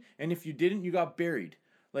lucky, and if you didn't, you got buried.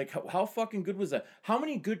 Like how fucking good was that? How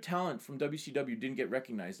many good talent from WCW didn't get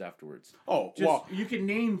recognized afterwards? Oh, Just well, you can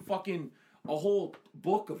name fucking a whole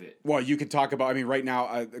book of it. Well, you could talk about. I mean, right now,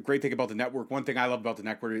 a great thing about the network. One thing I love about the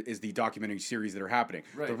network is the documentary series that are happening.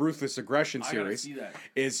 Right. The Ruthless Aggression I gotta series see that.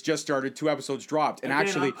 is just started. 2 episodes dropped, and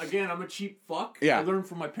actually, I'm a cheap fuck. Yeah. I learned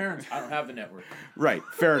from my parents. I don't have the network. right,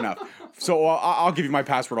 fair enough. So I'll give you my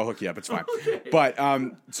password. I'll hook you up. It's fine. But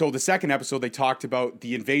so the second episode, they talked about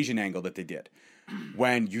the invasion angle that they did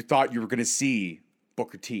when you thought you were going to see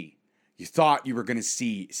Booker T, you thought you were going to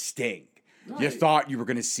see Sting, you Right. thought you were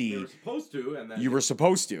going to They see. were supposed to, and then You were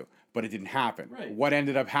supposed to, but it didn't happen. Right. What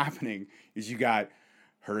ended up happening is you got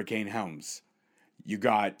Hurricane Helms. You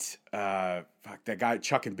got that guy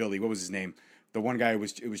Chuck and Billy. What was his name? The one guy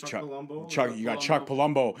was Chuck. Palumbo? Chuck. You got Chuck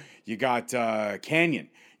Palumbo. You got Canyon.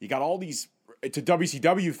 You got all these. To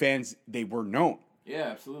WCW fans, they were known. Yeah,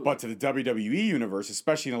 absolutely. But to the WWE universe,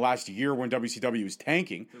 especially in the last year when WCW was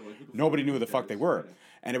tanking, nobody knew who the fuck they were.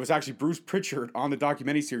 And it was actually Bruce Pritchard on the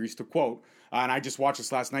documentary series to quote, and I just watched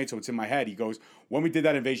this last night, so it's in my head. He goes, when we did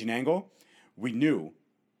that invasion angle, we knew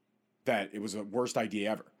that it was the worst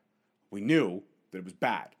idea ever. We knew that it was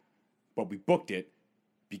bad, but we booked it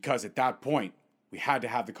because at that point, we had to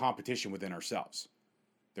have the competition within ourselves.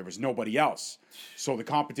 There was nobody else. So the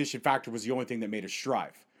competition factor was the only thing that made us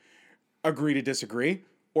strive. Agree to disagree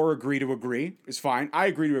or agree to agree is fine. I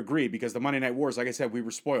agree to agree because the Monday Night Wars, like I said, we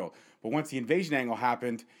were spoiled. But once the invasion angle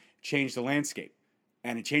happened, it changed the landscape.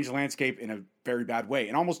 And it changed the landscape in a very bad way.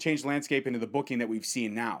 It almost changed the landscape into the booking that we've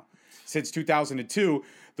seen now. Since 2002,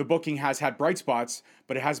 the booking has had bright spots,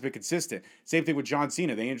 but it hasn't been consistent. Same thing with John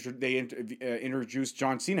Cena. They introduced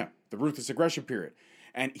John Cena, the ruthless aggression period.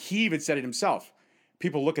 And he even said it himself.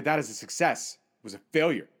 People look at that as a success. It was a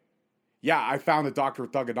failure. Yeah, I found the Doctor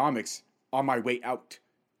of Thugonomics on my way out.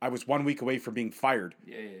 I was 1 week away from being fired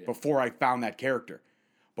before I found that character.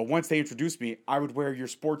 But once they introduced me, I would wear your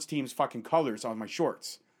sports team's fucking colors on my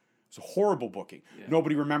shorts. It's a horrible booking. Yeah.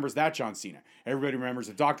 Nobody remembers that John Cena. Everybody remembers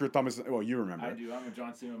the Doctor of Thugonomics. Well, you remember. I do. I'm a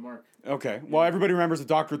John Cena mark. Okay. Well, everybody remembers the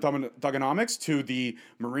Doctor of Thugonomics, to the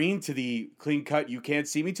Marine, to the clean cut, you can't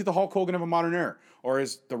see me, to the Hulk Hogan of a modern era. Or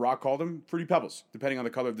as The Rock called him, Fruity Pebbles, depending on the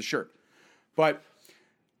color of the shirt. But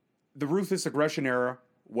the ruthless aggression era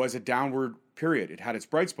was a downward period. It had its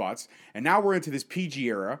bright spots. And now we're into this PG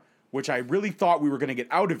era, which I really thought we were going to get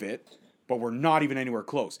out of it, but we're not even anywhere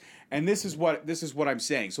close. And this is what I'm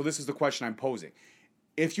saying. So this is the question I'm posing.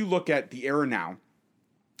 If you look at the era now,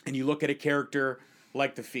 and you look at a character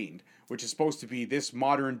like The Fiend, which is supposed to be this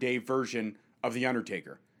modern day version of The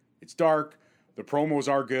Undertaker. It's dark. The promos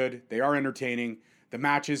are good. They are entertaining. The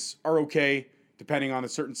matches are okay, depending on the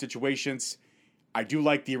certain situations. I do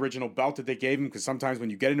like the original belt that they gave him, because sometimes when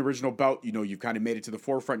you get an original belt, you know you've kind of made it to the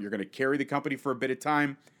forefront. You're going to carry the company for a bit of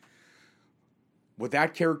time. Would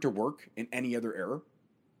that character work in any other era?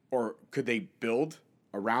 Or could they build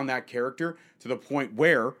around that character to the point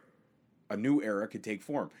where a new era could take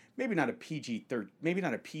form? Maybe not a PG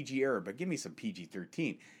era, but give me some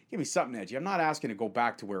PG-13. Give me something edgy. I'm not asking to go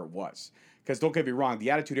back to where it was. Because don't get me wrong,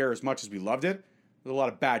 the Attitude Era, as much as we loved it, there's a lot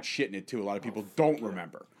of bad shit in it too. A lot of people don't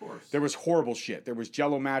remember. Of course. There was horrible shit. There was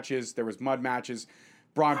Jello matches. There was mud matches.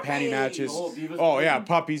 Bra and panty matches. The whole Divas oh, division? Yeah,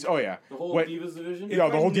 puppies. Oh, yeah. The whole Divas division? You know,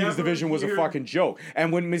 the I whole Divas never division was a hear- fucking joke.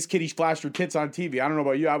 And when Miss Kitty flashed her tits on TV, I don't know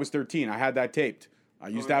about you, I was 13. I had that taped. I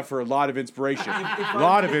used that for a lot of inspiration. A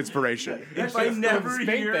lot of inspiration. If I never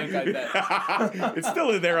hear, It's still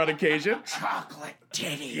in there on occasion. chocolate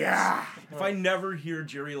titty. Yeah. If I never hear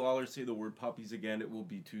Jerry Lawler say the word puppies again, it will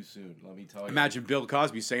be too soon. Let me tell you. Imagine Bill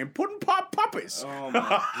Cosby saying, "Puddin' pop puppies." Oh my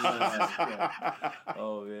god.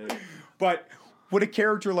 Oh, man. But would a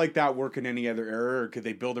character like that work in any other era, or could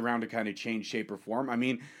they build around to kind of change shape or form? I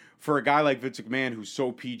mean, for a guy like Vince McMahon who's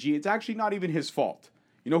so PG, it's actually not even his fault.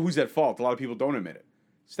 You know who's at fault? A lot of people don't admit it.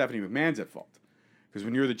 Stephanie McMahon's at fault. Because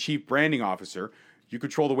when you're the chief branding officer, you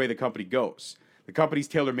control the way the company goes. The company's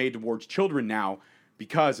tailor-made towards children now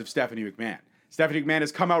because of Stephanie McMahon. Stephanie McMahon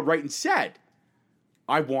has come out right and said,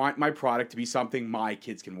 I want my product to be something my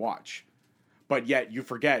kids can watch. But yet you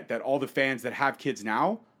forget that all the fans that have kids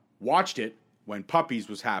now watched it when Puppies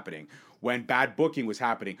was happening, when bad booking was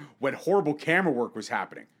happening, when horrible camera work was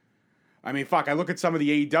happening. I mean, fuck, I look at some of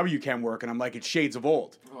the AEW cam work and I'm like, it's shades of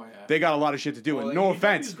old. Oh, yeah. They got a lot of shit to do, and no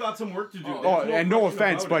offense. He's got some work to do. Oh, and no question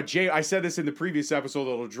offense, about but it. Jay, I said this in the previous episode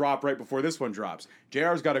that'll drop right before this one drops.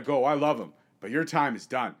 JR's got to go. I love him, but your time is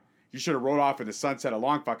done. You should have rode off in the sunset a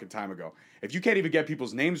long fucking time ago. If you can't even get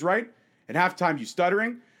people's names right, and half the time you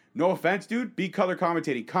stuttering, no offense, dude, be color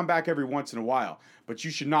commentating. Come back every once in a while, but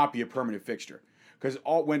you should not be a permanent fixture. Because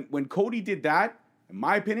when Cody did that, in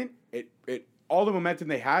my opinion, it all the momentum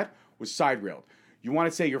they had was side railed. You want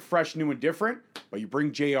to say you're fresh, new, and different, but you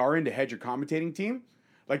bring JR in to head your commentating team?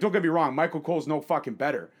 Like, don't get me wrong, Michael Cole's no fucking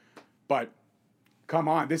better. But, come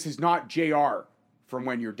on, this is not JR from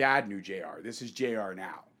when your dad knew JR. This is JR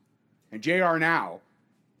now. And JR now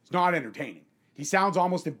is not entertaining. He sounds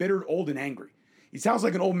almost embittered, old, and angry. He sounds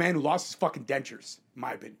like an old man who lost his fucking dentures, in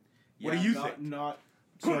my opinion. What do you think?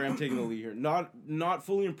 Sorry, I'm taking the lead here. Not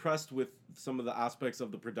fully impressed with some of the aspects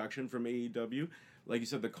of the production from AEW. Like you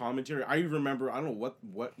said, the commentary. I remember, I don't know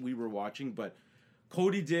what we were watching, but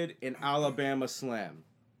Cody did an Alabama Slam.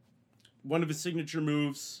 One of his signature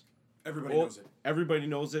moves. Everybody knows it. Everybody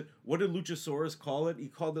knows it. What did Luchasaurus call it? He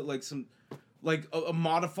called it like a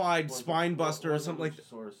modified spine buster or something like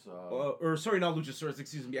that. Or sorry, not Luchasaurus.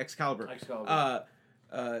 Excuse me, Excalibur.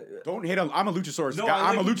 Don't hate on. I'm a Luchasaurus No, guy. I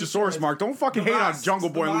I'm a like Luchasaurus, Luchasaurus. Mark. Don't fucking The hate masks- on Jungle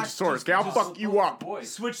the Boy and masks Luchasaurus. just- Okay, I'll just- fuck you up. Boy.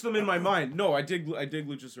 Switch them in my mind. No, I dig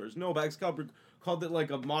Luchasaurus. No, but Excalibur called it like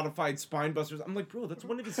a modified spine busters. I'm like, bro, that's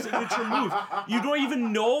one of his signature moves. You don't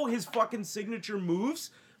even know his fucking signature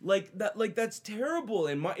moves. Like that. Like that's terrible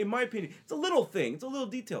in my opinion. It's a little thing. It's a little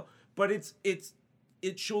detail, but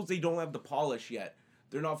it shows they don't have the polish yet.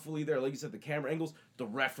 They're not fully there. Like you said, the camera angles, the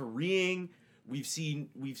refereeing. We've seen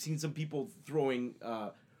some people throwing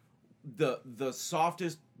the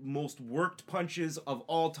softest, most worked punches of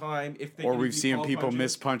all time. If they Or can we've be seen called people punches.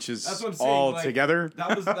 miss punches That's what I'm saying, all like, together.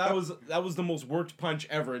 That was the most worked punch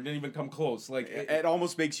ever. It didn't even come close. Like It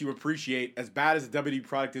almost makes you appreciate, as bad as the WWE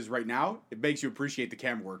product is right now, it makes you appreciate the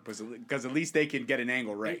camera work because at least they can get an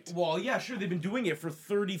angle right. well, yeah, sure, they've been doing it for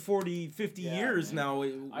 30, 40, 50 Yeah, years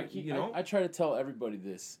man. now. I try to tell everybody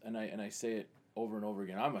this, and I say it over and over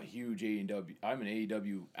again. I'm a huge AEW. I'm an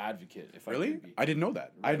AEW advocate. If I Really? could be. I didn't know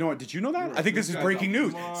that. I know. Did you know that? You're I think a this is guy. breaking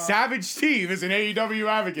news. Come on. Savage Steve is an AEW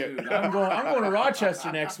advocate. Dude, I'm going to Rochester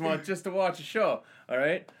next month just to watch a show. All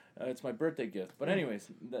right, it's my birthday gift. But anyways,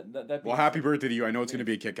 that Well, being happy said, birthday to you. I know it's going to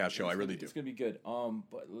be a kick-ass show. I really do. It's gonna be good.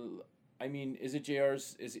 But I mean, is it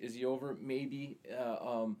JR's? Is he over? Maybe.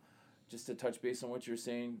 Just to touch base on what you're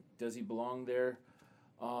saying, does he belong there?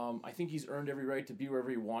 I think he's earned every right to be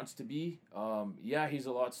wherever he wants to be. Yeah, he's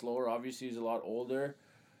a lot slower. Obviously, he's a lot older.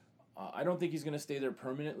 I don't think he's going to stay there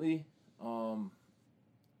permanently.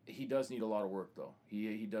 He does need a lot of work, though.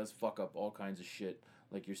 He does fuck up all kinds of shit,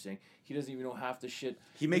 like you're saying. He doesn't even know half the shit.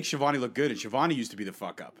 He makes Shivani look good, and Shivani used to be the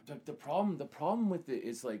fuck up. The problem with it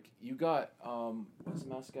is, like, you got what's the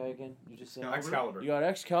mask guy again? You just said Excalibur. You got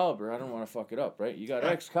Excalibur. I don't want to fuck it up, right? You got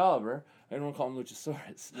Excalibur. I don't want to call him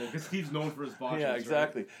Luchasaurus. because Steve's known for his botches. Yeah,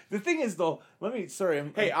 exactly. The thing is, though,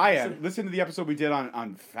 Hey, I am. Listen to the episode we did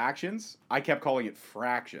on factions. I kept calling it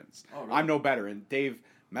fractions. Oh, really? I'm no better. And Dave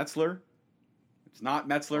Metzler, it's not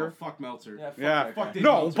Metzler. Oh, fuck Meltzer. Yeah, fuck Yeah, that fuck guy. Dave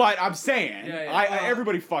no, Meltzer. but I'm saying, Yeah, yeah.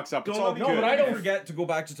 everybody fucks up. It's all Don't good. but I don't- forget to go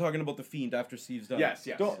back to talking about the Fiend after Steve's done. Yes.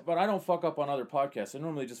 But I don't fuck up on other podcasts. I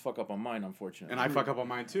normally just fuck up on mine, unfortunately. And I fuck up on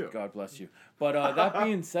mine too. God bless you. But that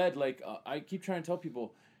being said, like I keep trying to tell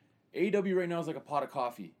people, AEW right now is like a pot of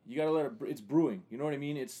coffee. You gotta let it. It's brewing. You know what I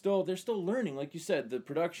mean? They're still learning. Like you said, the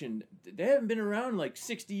production. They haven't been around like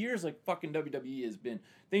 60 years, like fucking WWE has been.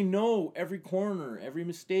 They know every corner, every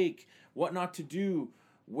mistake, what not to do,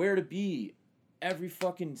 where to be, every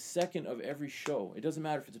fucking second of every show. It doesn't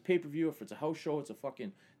matter if it's a pay-per-view, if it's a house show, it's a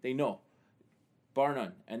fucking. They know. Bar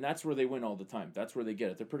none. And that's where they win all the time. That's where they get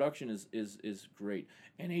it. The production is great.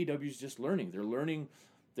 And AEW's just learning. They're learning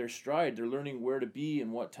their stride. They're learning where to be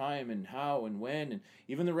and what time and how and when. And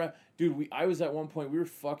even the ref. Dude, I was at one point, we were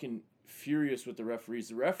fucking furious with the referees.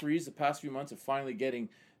 The referees the past few months are finally getting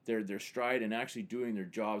their stride and actually doing their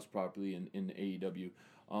jobs properly in AEW.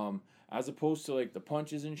 As opposed to like the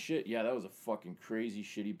punches and shit. Yeah, that was a fucking crazy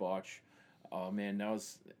shitty botch. Oh man, that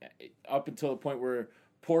was up until the point where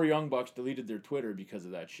poor Young Bucks deleted their Twitter because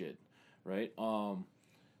of that shit, right?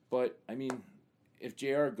 But I mean, if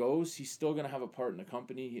JR goes, he's still gonna have a part in the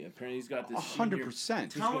company. Apparently, he's got this 100%.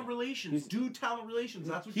 Talent relations. Do talent relations.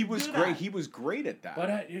 That's what He you're was good great. at. He was great at that.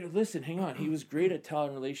 But listen, hang on. He was great at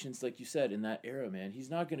talent relations, like you said, in that era, man. He's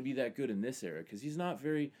not going to be that good in this era because he's not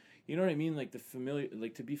very. You know what I mean? Like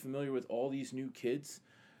to be familiar with all these new kids,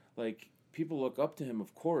 like people look up to him,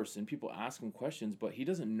 of course, and people ask him questions, but he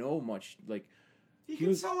doesn't know much. Like He he can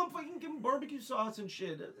was- sell them fucking give him barbecue sauce and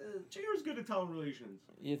shit. JR's good at talent relations.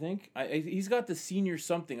 you think he's got the senior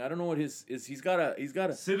something. I don't know what his is. He's got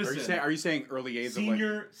a Citizen. Are you saying early age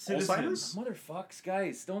Senior of like citizen. Alzheimer's? motherfucks,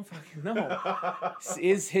 guys. Don't fucking know.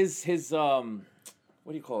 Is his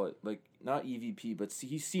what do you call it? Like not EVP, but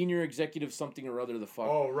he's senior executive something or other. The fuck.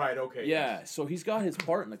 Oh right, okay. Yeah, so he's got his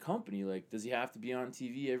part in the company. Like, does he have to be on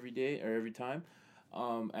TV every day or every time?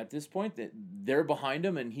 At this point, that they're behind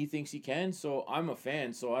him and he thinks he can. So I'm a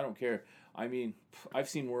fan, so I don't care. I mean, I've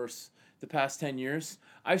seen worse the past 10 years.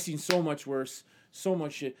 I've seen so much worse, so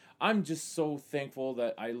much shit. I'm just so thankful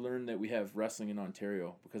that I learned that we have wrestling in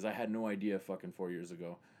Ontario because I had no idea fucking 4 years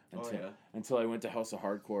ago until I went to House of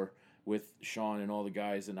Hardcore with Sean and all the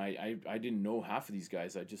guys, and I didn't know half of these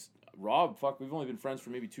guys. Rob, we've only been friends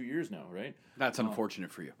for maybe 2 years now, right? That's unfortunate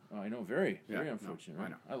for you. I know, very Yeah, no, unfortunate. I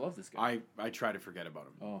Right? know. I love this guy. I try to forget about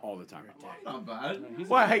him all the time. Not bad. He's a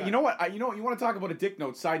Well, good hey, guy. you know what? You want to talk about a dick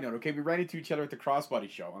note? Side note, okay? We ran into each other at the Crossbody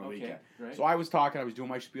show on the weekend. right. So I was doing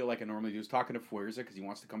my spiel like I normally do. I was talking to Fuerza because he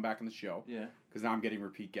wants to come back on the show. Yeah, Because now I'm getting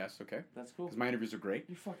repeat guests, okay? that's cool. Because my interviews are great.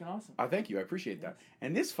 You're fucking awesome. Thank you. I appreciate that.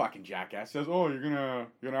 And this fucking jackass says, "Oh, you're gonna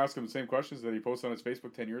ask him the same questions that he posted on his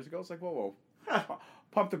Facebook 10 years ago." It's like, whoa.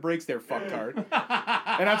 Pump the brakes there, fucktard.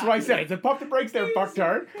 And that's what I said. I said, pump the brakes there,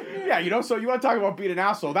 fucktard. Yeah, you know, so you want to talk about being an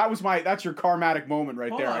asshole. That's your karmatic moment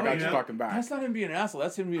right there. I got you fucking back. That's not him being an asshole.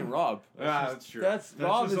 That's him being Rob. That's true. That's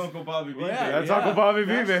Rob just is Uncle Bobby B. Yeah, That's Uncle Bobby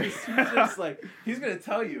B, baby. He's just like, he's going to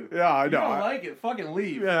tell you. Yeah, I know. You don't like it, fucking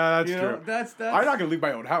leave. Yeah, that's you know? true. That's I'm not going to leave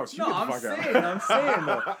my own house. You No, get the I'm fuck saying, out. I'm saying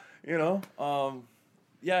though. You know?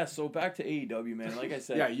 Yeah, so back to AEW, man. Like I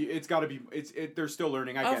said. Yeah, it's got to be. They're still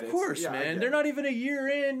learning. I get it. Of course, I man. get They're it. not even a year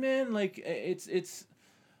in, man. Like it's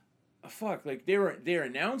fuck. Like they're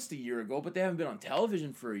announced a year ago, but they haven't been on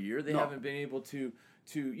television for a year. They No. haven't been able to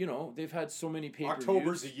you know, they've had so many pay-per-views.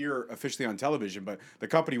 October's a year officially on television, but the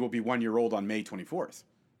company will be 1 year old on May 24th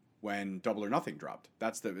when Double or Nothing dropped.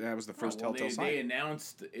 That was the first telltale sign.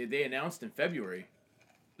 They announced in February.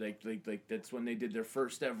 Like that's when they did their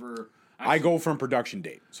first ever. I go from production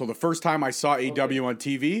date. So the first time I saw AEW on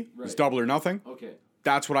TV was Right. Double or Nothing. Okay.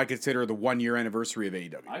 That's what I consider the 1 year anniversary of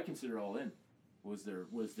AEW. I consider All In was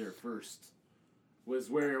their first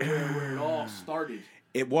where it all started.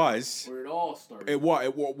 It was. Where it all started.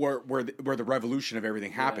 Where the revolution of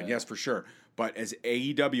everything happened. Yeah. Yes, for sure. But as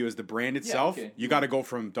AEW as the brand itself, okay. you got to go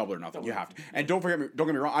from Double or Nothing. Double You or have to. Nothing. And don't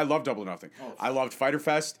get me wrong. I love Double or Nothing. Oh, I loved Fyter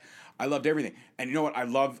Fest. I loved everything. And you know what? I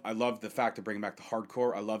love the fact of bringing back the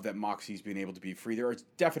hardcore. I love that Moxie's being able to be free. There are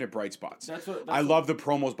definite bright spots. I love the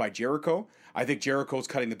promos by Jericho. I think Jericho's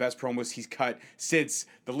cutting the best promos he's cut since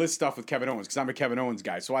the list stuff with Kevin Owens, because I'm a Kevin Owens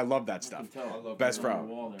guy, so I love that stuff. can tell. I love Best it on the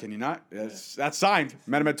pro. wall there. Can you not? That's signed.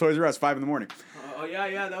 Met him at Toys R Us, 5 a.m. Oh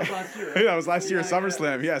yeah, that was last year. That was last year at Yeah.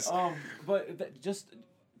 SummerSlam. Yes. But just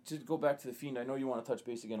to go back to the Fiend, I know you want to touch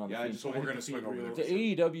base again on the Fiend. so we're gonna swing over there. The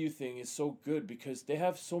AEW thing is so good because they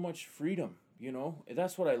have so much freedom, you know?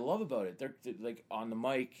 That's what I love about it. They're like on the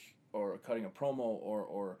mic or cutting a promo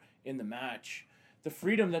or in the match. The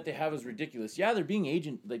freedom that they have is ridiculous. Yeah, they're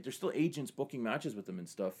being they're still agents booking matches with them and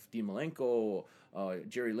stuff. Dean Malenko,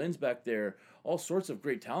 Jerry Lynn's back there, all sorts of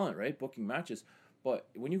great talent, right? Booking matches. But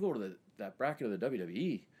when you go to that bracket of the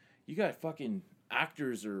WWE, you got fucking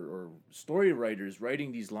actors or story writers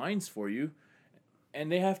writing these lines for you,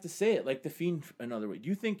 and they have to say it like the Fiend another way. Do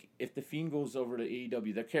you think if the Fiend goes over to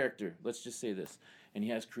AEW, the character, let's just say this, and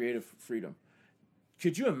he has creative freedom,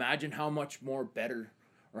 could you imagine how much more better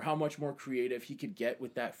or how much more creative he could get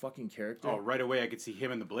with that fucking character? Oh, right away I could see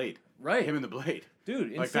him in the Blade. Right. Him in the Blade.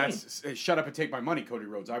 Dude, Like insane. that's shut up and take my money, Cody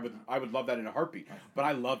Rhodes. I would love that in a heartbeat. But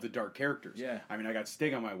I love the dark characters. Yeah. I mean, I got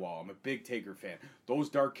Sting on my wall. I'm a big Taker fan. Those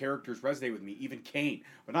dark characters resonate with me. Even Kane,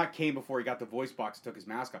 but not Kane before he got the voice box, took his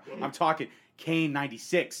mask off. I'm talking Kane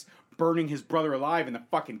 '96, burning his brother alive in the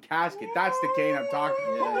fucking casket. That's the Kane I'm talking.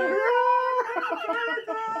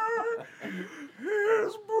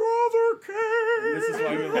 His brother Kane. This is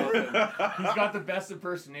why we love him. He's got the best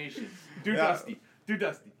impersonation. Do Yeah. Dusty. Do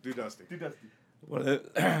Dusty. Do Dusty. Do Dusty. Well,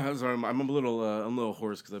 sorry, I'm a little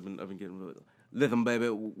hoarse because I've been getting really. Listen, baby,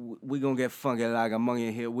 we gonna get funky like among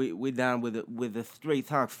you here. We down with the Straight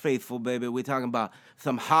Talk faithful, baby. We talking about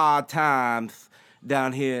some hard times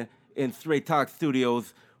down here in Straight Talk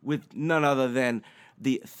Studios with none other than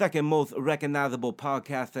the second most recognizable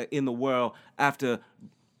podcaster in the world after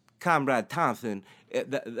Conrad Thompson.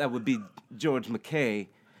 That would be George McKay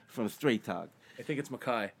from Straight Talk. I think it's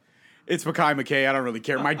Mackay. It's Mackay McKay. I don't really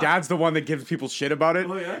care. My dad's the one that gives people shit about it.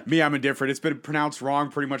 Oh, yeah? Me, I'm indifferent. It's been pronounced wrong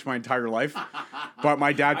pretty much my entire life. But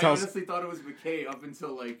my dad tells I honestly thought it was McKay up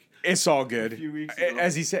until like it's all good. a few weeks ago.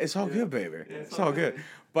 As he said, it's all good, baby. It's all good.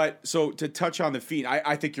 But so to touch on the Fiend,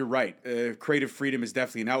 I think you're right. Creative freedom is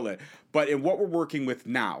definitely an outlet. But in what we're working with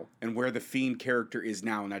now and where the Fiend character is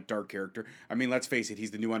now and that dark character, I mean, let's face it,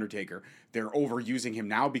 he's the new Undertaker. They're overusing him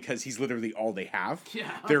now because he's literally all they have. Yeah.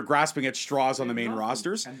 They're grasping at straws on the main nothing.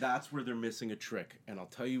 rosters. And that's where they're missing a trick. And I'll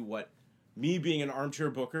tell you what, me being an armchair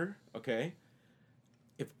booker, okay,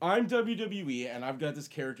 if I'm WWE and I've got this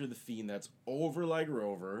character, The Fiend, that's over like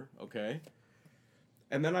Rover, okay,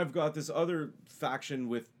 and then I've got this other faction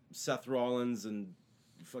with Seth Rollins and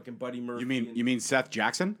fucking Buddy Murphy. You mean Seth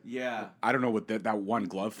Jackson? Yeah. I don't know what that one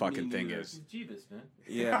glove fucking Me thing neither. is. Jeebus, man.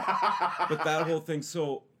 Yeah. But that whole thing,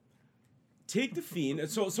 so take The Fiend.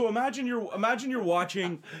 So imagine you're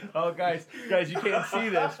watching Oh, guys, you can't see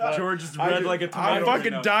this. But George is red like a tomato. I'm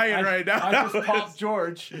fucking right now. dying right now. I just popped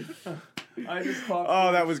George. I just popped.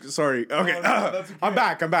 Oh, that was sorry. Okay, that's okay. I'm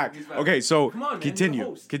back. He's back. Okay, so Come on, man, continue. you're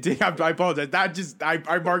the host. Continue. I apologize. That just I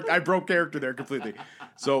broke character there completely.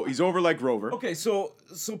 So he's over like Rover. Okay, so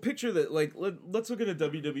picture that. Like, let's look at a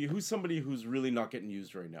WWE. Who's somebody who's really not getting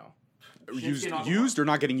used right now? Used or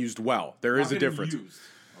not getting used well. There is a Not getting difference. used.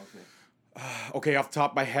 Okay, off the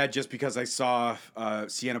top of my head, just because I saw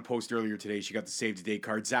Sienna post earlier today, she got the save the date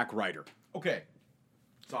card. Zack Ryder. Okay.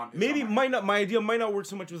 maybe my idea might not work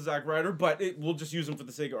so much with Zack Ryder, but we'll just use him for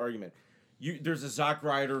the sake of argument. There's a Zack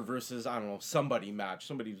Ryder versus, I don't know, somebody match,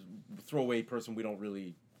 somebody's throwaway person we don't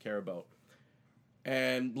really care about,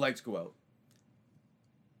 and lights go out,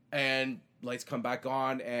 and lights come back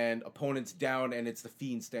on, and opponent's down, and it's the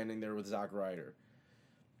Fiend standing there with Zack Ryder,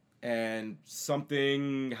 and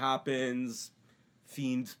something happens,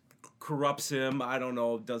 Fiend corrupts him, I don't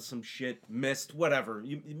know, does some shit, missed, whatever,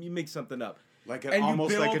 you make something up. Like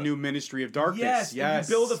almost like a new Ministry of Darkness. Yes.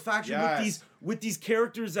 You build a faction with these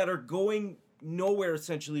characters that are going nowhere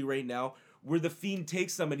essentially right now, where the Fiend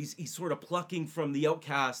takes them and he's sort of plucking from the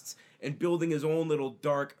outcasts and building his own little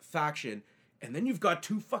dark faction. And then you've got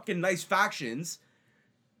two fucking nice factions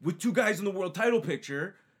with two guys in the world title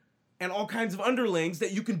picture and all kinds of underlings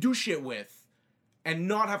that you can do shit with and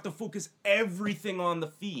not have to focus everything on the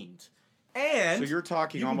Fiend. And so you're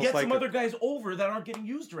talking you can almost get some other guys over that aren't getting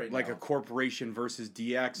used right now. Like a corporation versus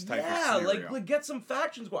DX type of scenario. Yeah, like get some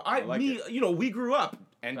factions going. We grew up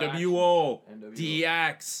NWO,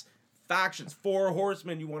 DX, factions, Four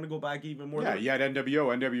Horsemen. You want to go back even more? Yeah, you had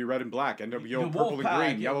NWO, NW Red and Black, NWO Purple and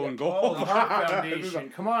Green, Yellow and Gold. The Heart Foundation.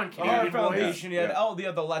 Come on, Canadian Foundation. You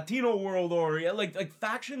had the Latino World Order. Yeah, like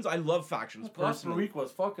factions. I love factions. Los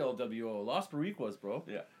Boricuas. Fuck LWO. Los Boricuas, bro.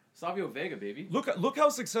 Yeah. Savio Vega, baby. Look how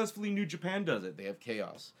successfully New Japan does it. They have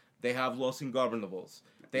Chaos. They have Los Ingobernables.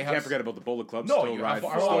 Can't forget about the Bullet Club. No,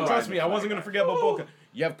 trust me, I wasn't going to forget about Bullet Club.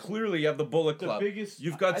 You have the Bullet Club.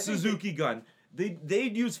 You've got Suzuki Gun.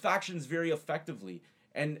 They use factions very effectively,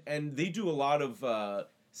 and they do a lot of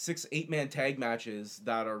 6-8-man tag matches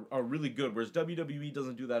that are really good. Whereas WWE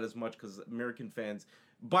doesn't do that as much because American fans,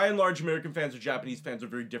 by and large, American fans or Japanese fans are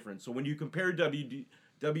very different. So when you compare WWE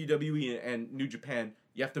and New Japan,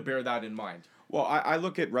 you have to bear that in mind. Well, I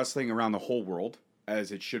look at wrestling around the whole world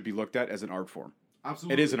as it should be looked at as an art form.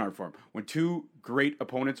 Absolutely. It is an art form. When two great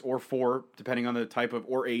opponents, or four, depending on the type of,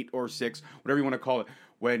 or 8 or 6, whatever you want to call it,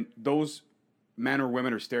 when those men or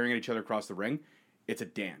women are staring at each other across the ring, it's a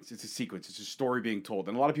dance. It's a sequence. It's a story being told.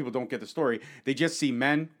 And a lot of people don't get the story. They just see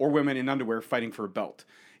men or women in underwear fighting for a belt.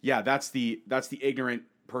 Yeah, that's the ignorant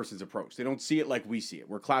person's approach. They don't see it like we see it.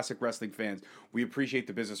 We're classic wrestling fans. We appreciate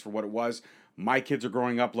the business for what it was. My kids are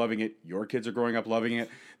growing up loving it. Your kids are growing up loving it.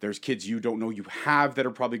 There's kids you don't know you have that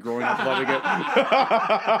are probably growing up loving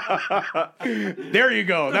it. There you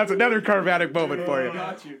go. That's another Carvatic moment for you.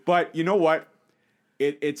 But you know what?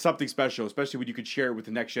 It's something special, especially when you could share it with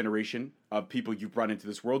the next generation of people you've brought into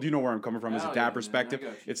this world. You know where I'm coming from as a dad perspective.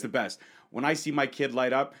 It's the best. When I see my kid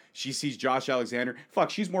light up, she sees Josh Alexander.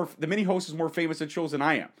 Fuck, the mini host is more famous at shows than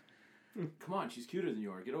I am. Come on, she's cuter than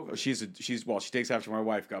you are. Get over it. She takes after my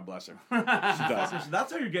wife. God bless her. She does. So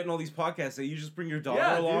that's how you're getting all these podcasts. That you just bring your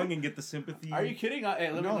daughter along and get the sympathy. Are you kidding?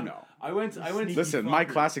 No. I went. Listen, my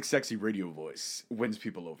classic sexy radio voice wins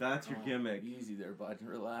people over. That's your gimmick. Easy there, bud.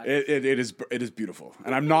 Relax. It is beautiful,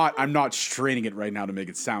 and I'm not straining it right now to make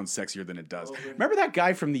it sound sexier than it does. Remember that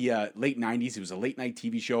guy from the late '90s? He was a late night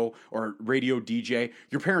TV show or radio DJ.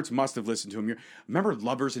 Your parents must have listened to him. Remember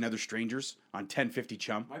Lovers and Other Strangers on 1050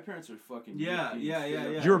 Chum? My parents are fucking yeah.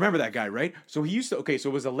 You remember that guy, right? So he used to. Okay, so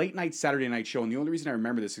it was a late night Saturday night show, and the only reason I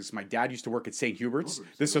remember this is my dad used to work at St. Hubert's.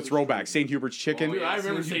 This is a throwback. St. Hubert's Chicken. I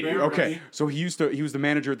remember St. Hubert's. Okay, so he was the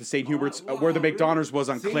manager at the St. Hubert's where the McDonald's was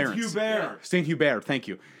on Clarence. St. Hubert, thank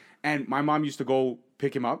you. And my mom used to go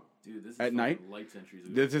pick him up. Dude, this is at night. Light centuries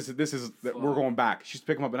ago. This is we're going back. She used to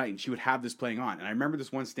pick him up at night, and she would have this playing on. And I remember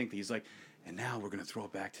this one stink that he's like, and now we're gonna throw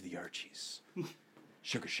it back to the Archies,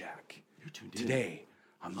 Sugar Shack. Today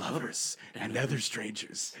on Lovers and Other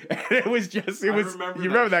Strangers. And it was. You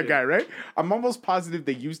remember that guy, right? I'm almost positive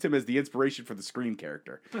they used him as the inspiration for the Scream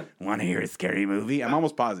character. Want to hear a scary movie? I'm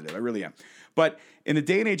almost positive. I really am. But in the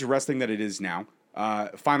day and age of wrestling that it is now,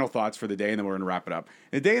 final thoughts for the day, and then we're going to wrap it up.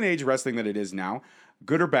 In the day and age of wrestling that it is now,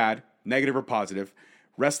 good or bad, negative or positive,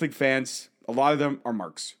 wrestling fans, a lot of them are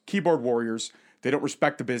marks. Keyboard warriors. They don't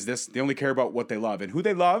respect the business. They only care about what they love. And who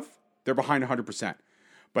they love, they're behind 100%.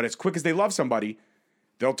 But as quick as they love somebody,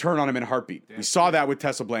 they'll turn on him in a heartbeat. We saw that with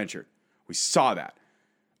Tessa Blanchard. We saw that.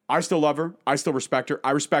 I still love her. I still respect her.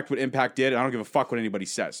 I respect what Impact did. And I don't give a fuck what anybody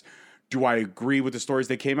says. Do I agree with the stories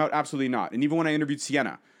they came out? Absolutely not. And even when I interviewed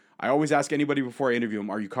Sienna, I always ask anybody before I interview them,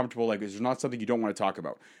 are you comfortable? Like, is there not something you don't want to talk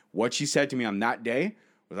about? What she said to me on that day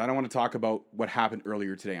was, I don't want to talk about what happened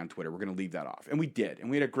earlier today on Twitter. We're going to leave that off. And we did. And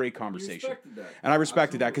we had a great conversation. You respected that. And I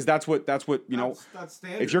respected that because that's what that's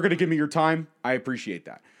standard. If you're going to give me your time, I appreciate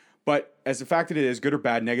that. But as the fact that it is good or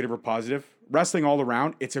bad, negative or positive, wrestling all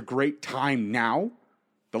around, it's a great time now,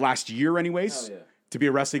 the last year anyways, to be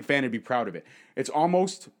a wrestling fan and be proud of it. It's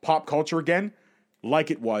almost pop culture again,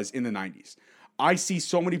 like it was in the 90s. I see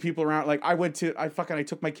so many people around. Like I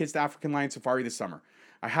took my kids to African Lion Safari this summer.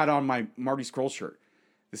 I had on my Marty Scroll shirt.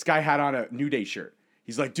 This guy had on a New Day shirt.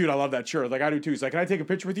 He's like, dude, I love that shirt. Like, I do too. He's like, can I take a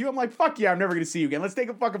picture with you? I'm like, fuck yeah, I'm never going to see you again. Let's take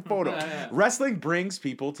a fucking photo. Wrestling brings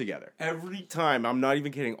people together. Every time, I'm not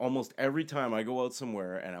even kidding, almost every time I go out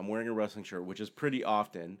somewhere and I'm wearing a wrestling shirt, which is pretty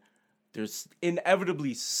often, there's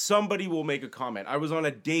inevitably somebody will make a comment. I was on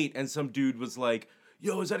a date and some dude was like,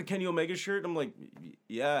 yo, is that a Kenny Omega shirt? I'm like,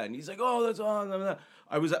 yeah. And he's like, oh, that's on.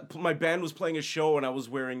 My band was playing a show and I was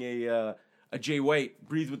wearing a Jay White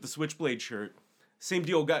Breathe with the Switchblade shirt. Same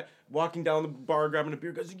deal, guy walking down the bar, grabbing a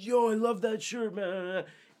beer, guys like, yo, I love that shirt, man.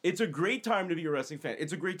 It's a great time to be a wrestling fan.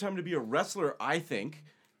 It's a great time to be a wrestler, I think,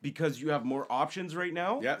 because you have more options right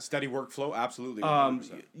now. Yeah, steady workflow, absolutely.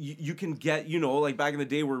 You can get, like back in the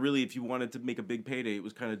day where really if you wanted to make a big payday, it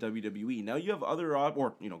was kind of WWE. Now you have other,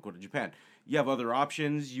 go to Japan. You have other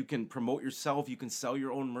options. You can promote yourself. You can sell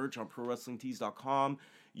your own merch on ProWrestlingTees.com.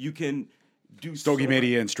 You can do Stogie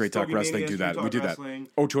Media and Straight Talk Wrestling do that. We do that.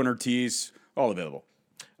 O200 Tees, all available.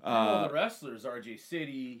 All the wrestlers, RJ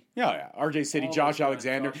City. Yeah. RJ City, Josh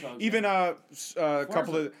Alexander. Even a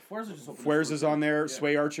couple of Fuerza is on there. Yeah.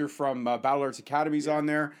 Sway Archer from Battle Arts Academy's on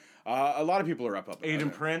there. A lot of people are up.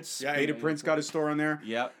 Aiden Prince. Yeah, Aiden Prince got a store on there.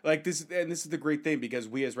 Yeah. Like this is the great thing because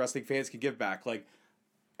we as wrestling fans can give back. Like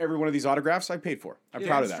every one of these autographs I paid for. I'm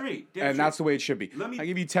proud of that. That's the way it should be. I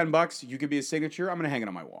give you $10, you give me a signature, I'm gonna hang it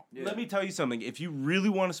on my wall. Yeah. Let me tell you something. If you really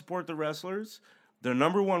want to support the wrestlers, the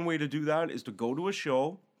number one way to do that is to go to a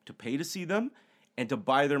show, to pay to see them, and to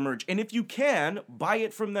buy their merch. And if you can, buy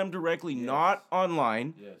it from them directly, not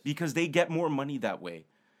online, because they get more money that way.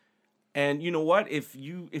 And you know what? If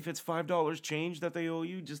it's $5 change that they owe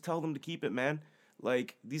you, just tell them to keep it, man.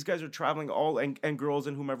 Like, these guys are traveling and girls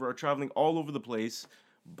and whomever are traveling all over the place,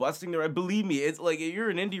 busting their... Believe me, it's like, if you're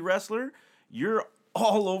an indie wrestler, you're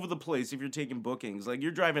all over the place if you're taking bookings. Like,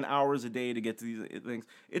 you're driving hours a day to get to these things.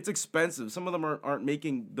 It's expensive. Some of them aren't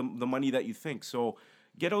making the money that you think. So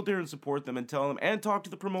get out there and support them and tell them, and talk to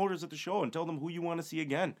the promoters at the show and tell them who you want to see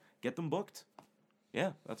again. Get them booked.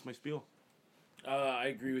 Yeah, that's my spiel. I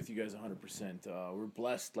agree with you guys 100%. We're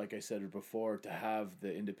blessed, like I said before, to have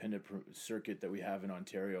the independent circuit that we have in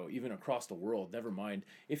Ontario, even across the world. Never mind,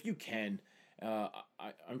 if you can,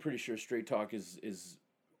 I'm pretty sure Straight Talk is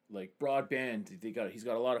like broadband. He's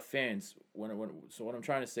got a lot of fans. So what I'm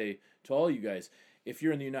trying to say to all you guys, if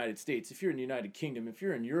you're in the United States, if you're in the United Kingdom, if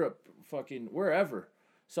you're in Europe, fucking wherever,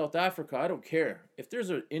 South Africa, I don't care. If there's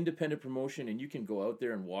an independent promotion and you can go out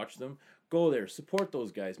there and watch them, go there, support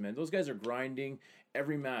those guys, man. Those guys are grinding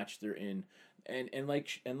every match they're in, and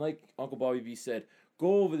like Uncle Bobby B said,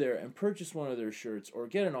 go over there and purchase one of their shirts or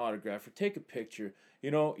get an autograph or take a picture.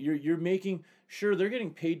 You're making sure they're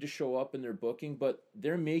getting paid to show up in their booking, but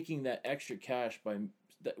they're making that extra cash by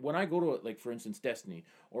when I go to like for instance Destiny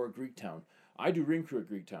or Greektown. I do ring crew at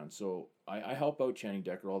Greektown, so I help out Channing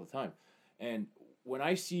Decker all the time, and when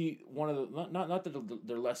I see one of the not that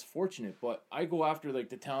they're less fortunate, but I go after like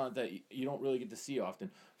the talent that you don't really get to see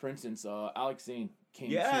often. For instance, Alex Zane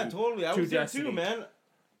came. Yeah, totally. I was there Destiny. too, man.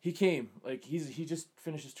 He came like he just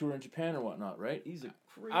finished his tour in Japan or whatnot, right? He's a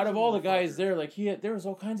crazy out of all the guys there, like there was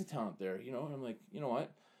all kinds of talent there, And I'm like, you know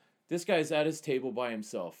what? This guy's at his table by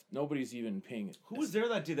himself. Nobody's even paying. Who was there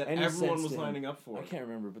that day that everyone was lining up for? I can't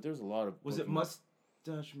remember, but there was a lot of. Was it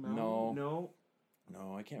Mustache Mountain?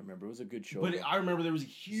 No, I can't remember. It was a good show. But I remember there was a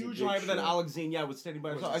huge line, but then Alex Zane, was standing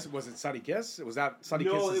by himself. Was it Sunny Kiss? Was that Sunny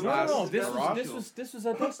No, Kiss's it last? No, this was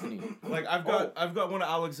at Destiny. Like I've got one of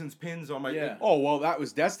Alex Zane's pins on my. Yeah. Oh well, that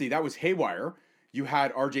was Destiny. That was Haywire. You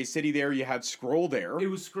had RJ City there. You had Scroll there. It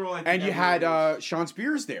was Scroll. And you had Sean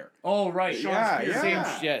Spears there. Oh right,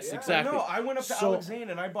 Yes, exactly. No, I went up to Alex Zane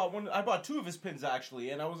and I bought one. I bought two of his pins actually,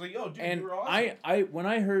 and I was like, "Yo, dude, and you were awesome." when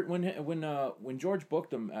I heard when George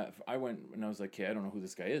booked him, I went and I was like, "Okay, I don't know who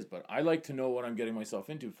this guy is, but I like to know what I'm getting myself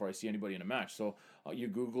into before I see anybody in a match." So you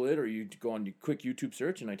Google it or you go on your quick YouTube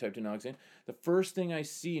search, and I typed in Alex Zane. The first thing I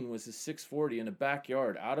seen was his 640 in the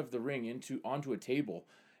backyard, out of the ring onto a table.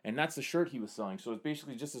 And that's the shirt he was selling. So it's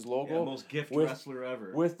basically just his logo. Yeah, most gift wrestler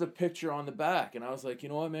ever. With the picture on the back. And I was like, you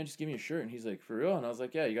know what, man, just give me a shirt. And he's like, for real? And I was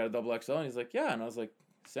like, yeah, you got a double XL? And he's like, yeah. And I was like,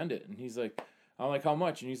 send it. And he's like, I'm like, how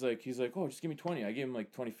much? And he's like, oh, just give me 20. I gave him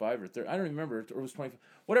like 25 or 30. I don't even remember. Or it was 25.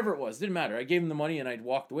 Whatever it was. Didn't matter. I gave him the money and I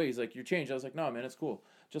walked away. He's like, you're changed. I was like, no, man, it's cool.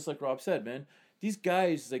 Just like Rob said, man. These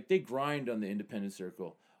guys, like, they grind on the independent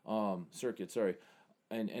circuit.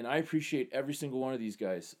 And I appreciate every single one of these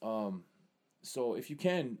guys. So if you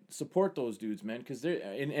can, support those dudes, man, because they're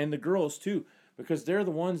and the girls too, because they're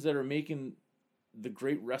the ones that are making the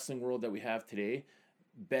great wrestling world that we have today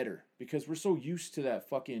better. Because we're so used to that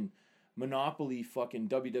fucking monopoly fucking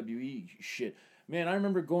WWE shit. Man, I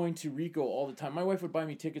remember going to Rico all the time. My wife would buy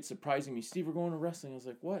me tickets surprising me. Steve, we're going to wrestling. I was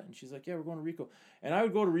like, what? And she's like, yeah, we're going to Rico. And I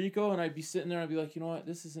would go to Rico and I'd be sitting there and I'd be like, you know what?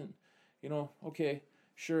 This isn't, okay,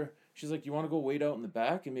 sure. She's like, you want to go wait out in the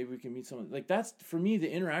back and maybe we can meet someone. Like, that's, for me,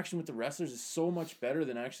 the interaction with the wrestlers is so much better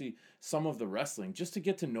than actually some of the wrestling. Just to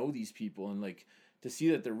get to know these people and, like, to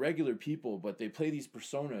see that they're regular people, but they play these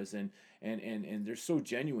personas and they're so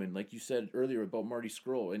genuine. Like you said earlier about Marty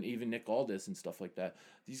Scurll and even Nick Aldis and stuff like that.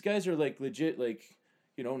 These guys are like legit, like,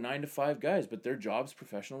 9 to 5 guys, but their job's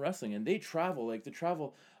professional wrestling and they travel. Like the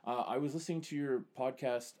travel. I was listening to your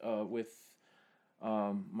podcast with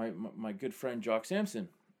my good friend Jock Sampson,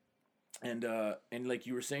 and like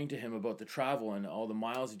you were saying to him about the travel and all the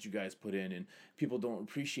miles that you guys put in, and people don't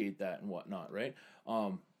appreciate that and whatnot, right?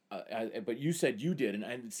 But you said you did,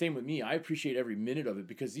 and same with me. I appreciate every minute of it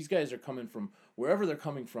because these guys are coming from wherever they're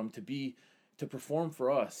coming from to perform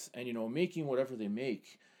for us, and making whatever they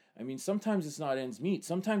make. I mean, sometimes it's not ends meet.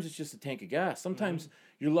 Sometimes it's just a tank of gas. Sometimes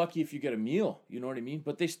you're lucky if you get a meal. You know what I mean?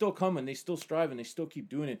 But they still come and they still strive and they still keep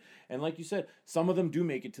doing it. And like you said, some of them do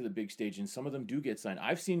make it to the big stage and some of them do get signed.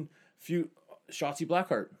 I've seen few Shotzi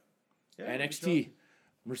Blackheart, NXT.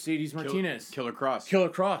 Mercedes Martinez. Killer Cross. Killer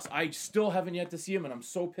Cross. I still haven't yet to see him, and I'm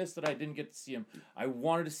so pissed that I didn't get to see him. I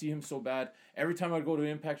wanted to see him so bad. Every time I'd go to an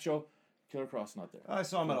Impact show, Killer Cross not there. I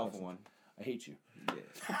saw him at Alpha One. I hate you.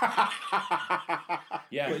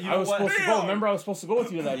 Yeah. I was supposed to go. Remember, I was supposed to go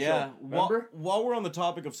with you to that show. Remember? While we're on the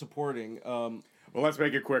topic of supporting... well, let's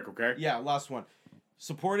make it quick, okay? Yeah, last one.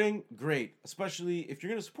 Supporting, great. Especially if you're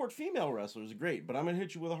going to support female wrestlers, great. But I'm going to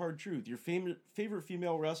hit you with a hard truth. Your favorite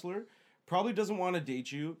female wrestler probably doesn't want to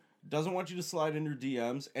date you, doesn't want you to slide in your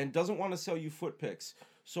DMs, and doesn't want to sell you foot pics.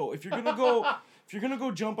 So if you're gonna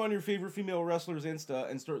go jump on your favorite female wrestler's Insta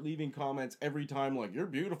and start leaving comments every time like you're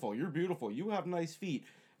beautiful, you have nice feet,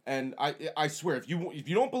 and I swear if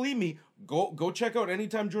you don't believe me, go check out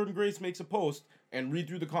anytime Jordan Grace makes a post and read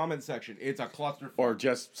through the comment section. It's a cluster. Or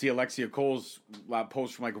just see Alexia Cole's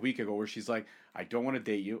post from like a week ago where she's like, I don't want to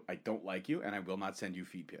date you, I don't like you, and I will not send you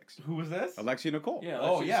feet pics. Who was this? Alexia Nicole.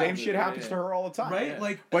 Yeah. Same shit happens to her all the time. Right? Yeah.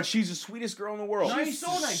 Like, but she's the sweetest girl in the world. She's so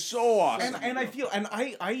nice. So awesome. And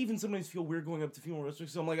I even sometimes feel weird going up to female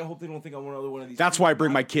wrestlers. So I'm like, I hope they don't think I'm another one of these. That's why I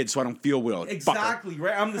bring my kids so I don't feel weird. Exactly,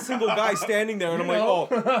 right? I'm the single guy standing there, and I'm like, oh,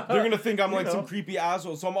 they're gonna think I'm like some creepy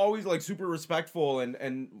asshole. So I'm always like super respectful,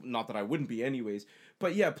 and not that I wouldn't be anyways.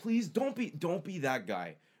 But yeah, please don't be that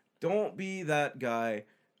guy. Don't be that guy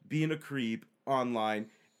being a creep online.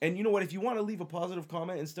 And you know what? If you want to leave a positive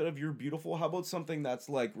comment instead of "you're beautiful," how about something that's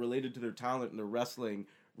like related to their talent and their wrestling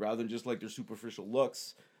rather than just like their superficial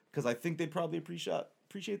looks? Because I think they'd probably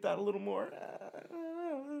appreciate that a little more.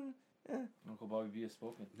 Uncle Bobby B has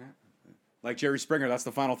spoken. Like Jerry Springer, that's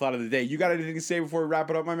the final thought of the day. You got anything to say before we wrap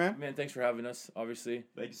it up, my man? Man, thanks for having us. Obviously,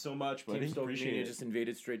 Thank you so much, buddy. Team Stoke Appreciate Mania it. just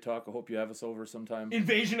invaded Straight Talk. I hope you have us over sometime.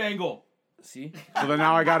 Invasion angle. See? So then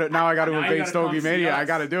now I got to Now you invade gotta Stogie come see Mania. us. I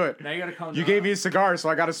got to do it. Now you gotta come. You gave me a cigar, so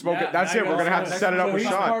I got to smoke it. That's it. We're gonna have to set it up with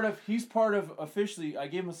Sean. He's part of officially. I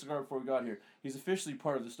gave him a cigar before we got here. He's officially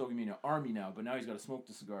part of the Stogie Mania army now. But now he's got to smoke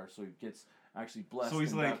the cigar, so he gets actually blessed. So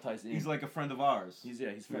he's and like baptized in. he's like a friend of ours. He's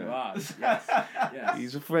a friend of ours. Yes. Yes.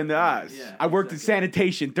 He's a friend of ours. Yeah, I worked in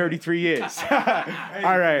sanitation 33 years.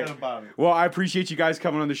 All right. Well, I appreciate you guys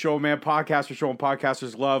coming on the show, man. Podcasters showing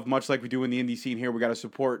podcasters love, much like we do in the indie scene here. We got to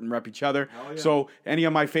support and rep each other. Yeah. So any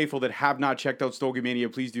of my faithful that have not checked out Stogie Mania,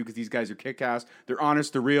 please do, because these guys are kick-ass. They're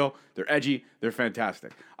honest, they're real, they're edgy, they're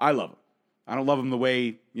fantastic. I love them. I don't love them the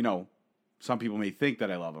way, some people may think that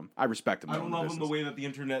I love them. I respect them. I don't love him the way that the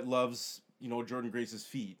internet loves, Jordan Grace's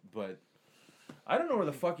feet, but I don't know where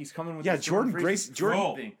the fuck he's coming with. Yeah, this Jordan Grace's Grace-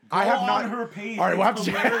 Jordan- feet thing. I have not. on her page. All right, well, it's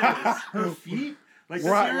I'm- hilarious. Her feet. Like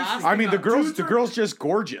seriously. I mean, the girl's just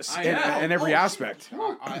gorgeous in every aspect.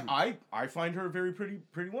 I find her a very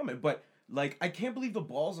pretty woman, but like I can't believe the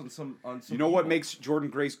balls on some. You know what makes Jordan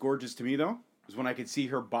Grace gorgeous to me though? Is when I could see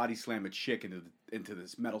her body slam a chick into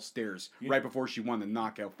this metal stairs right before she won the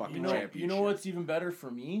knockout fucking championship. You know what's even better for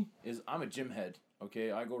me is I'm a gym head.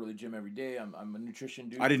 Okay, I go to the gym every day. I'm a nutrition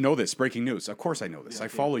dude. I didn't know this. Breaking news. Of course I know this. I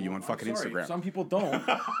follow you on fucking Sorry, Instagram. Some people don't,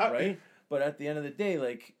 right? But at the end of the day,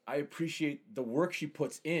 like I appreciate the work she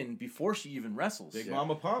puts in before she even wrestles. Big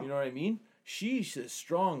Mama Pump. You know what I mean? She's a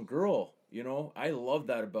strong girl. I love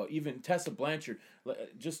that about even Tessa Blanchard.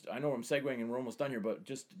 I know I'm segueing and we're almost done here, but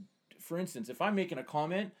just for instance, if I'm making a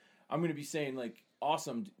comment, I'm going to be saying like,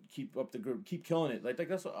 awesome. Keep up the good. Keep killing it. Like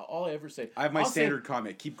that's all I ever say. I have my I'll say- standard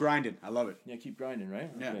comment. Keep grinding. I love it. Yeah, keep grinding,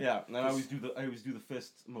 right? Yeah. Okay. Yeah, and I always do the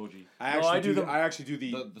fist emoji. I No, actually I I actually do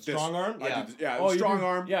the The strong arm? I Yeah. do the, Oh, you strong do-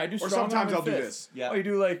 arm. yeah, I do Or strong sometimes arm I'll and do fist. this. Yeah. Oh, you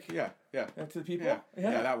do like Yeah. to the people? Yeah,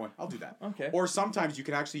 that one. I'll do that. Okay. Or sometimes you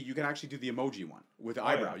can actually do the emoji one with the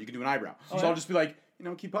eyebrow. yeah. You can do an eyebrow. Oh, so yeah. I'll just be like,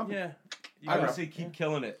 keep pumping. Yeah. You gotta Eyebrow. say keep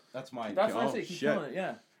killing it. That's mine. That's what I Oh, say. Keep shit. killing it.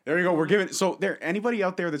 Yeah. There you go. We're giving anybody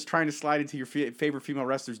out there that's trying to slide into your favorite female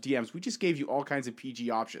wrestlers DMs. We just gave you all kinds of PG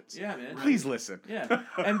options. Yeah, man. Please listen. Yeah.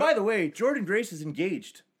 And by the way, Jordan Grace is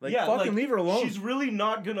engaged. Like, fucking leave her alone. She's really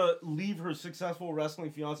not gonna leave her successful wrestling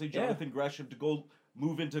fiance Jonathan Gresham to go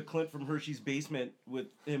move into Clint from Hershey's basement with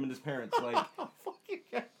him and his parents. Like, Fucking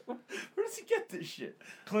where does he get this shit?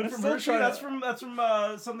 Clint I'm from still Hershey. trying to- That's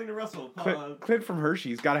from Something to Wrestle. Clint from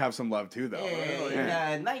Hershey's got to have some love too, though.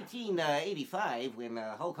 In 1985, when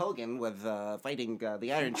Hulk Hogan was fighting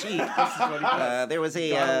the Iron Sheik, there was Gotta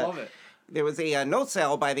a love it. there was a no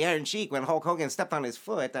sell by the Iron Sheik when Hulk Hogan stepped on his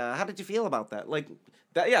foot. How did you feel about that? Like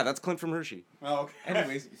that. Yeah, that's Clint from Hershey. Oh, okay.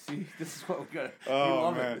 Anyways, see, this is what we got. Oh, we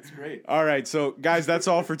love man. it. It's great. All right, so guys, that's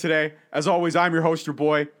all for today. As always, I'm your host, your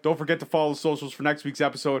boy. Don't forget to follow the socials for next week's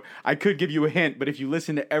episode. I could give you a hint, but if you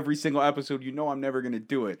listen to every single episode, you know I'm never going to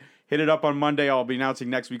do it. Hit it up on Monday. I'll be announcing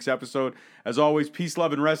next week's episode. As always, peace,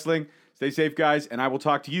 love, and wrestling. Stay safe, guys, and I will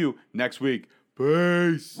talk to you next week.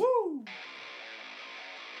 Peace. Woo!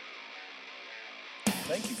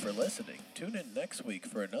 Thank you for listening. Tune in next week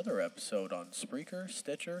for another episode on Spreaker,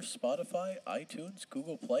 Stitcher, Spotify, iTunes,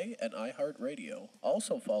 Google Play, and iHeartRadio.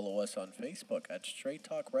 Also follow us on Facebook at Straight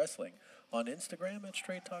Talk Wrestling, on Instagram at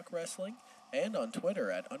Straight Talk Wrestling, and on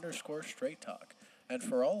Twitter at _Straight Talk. And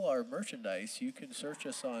for all our merchandise, you can search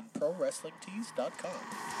us on ProWrestlingTees.com.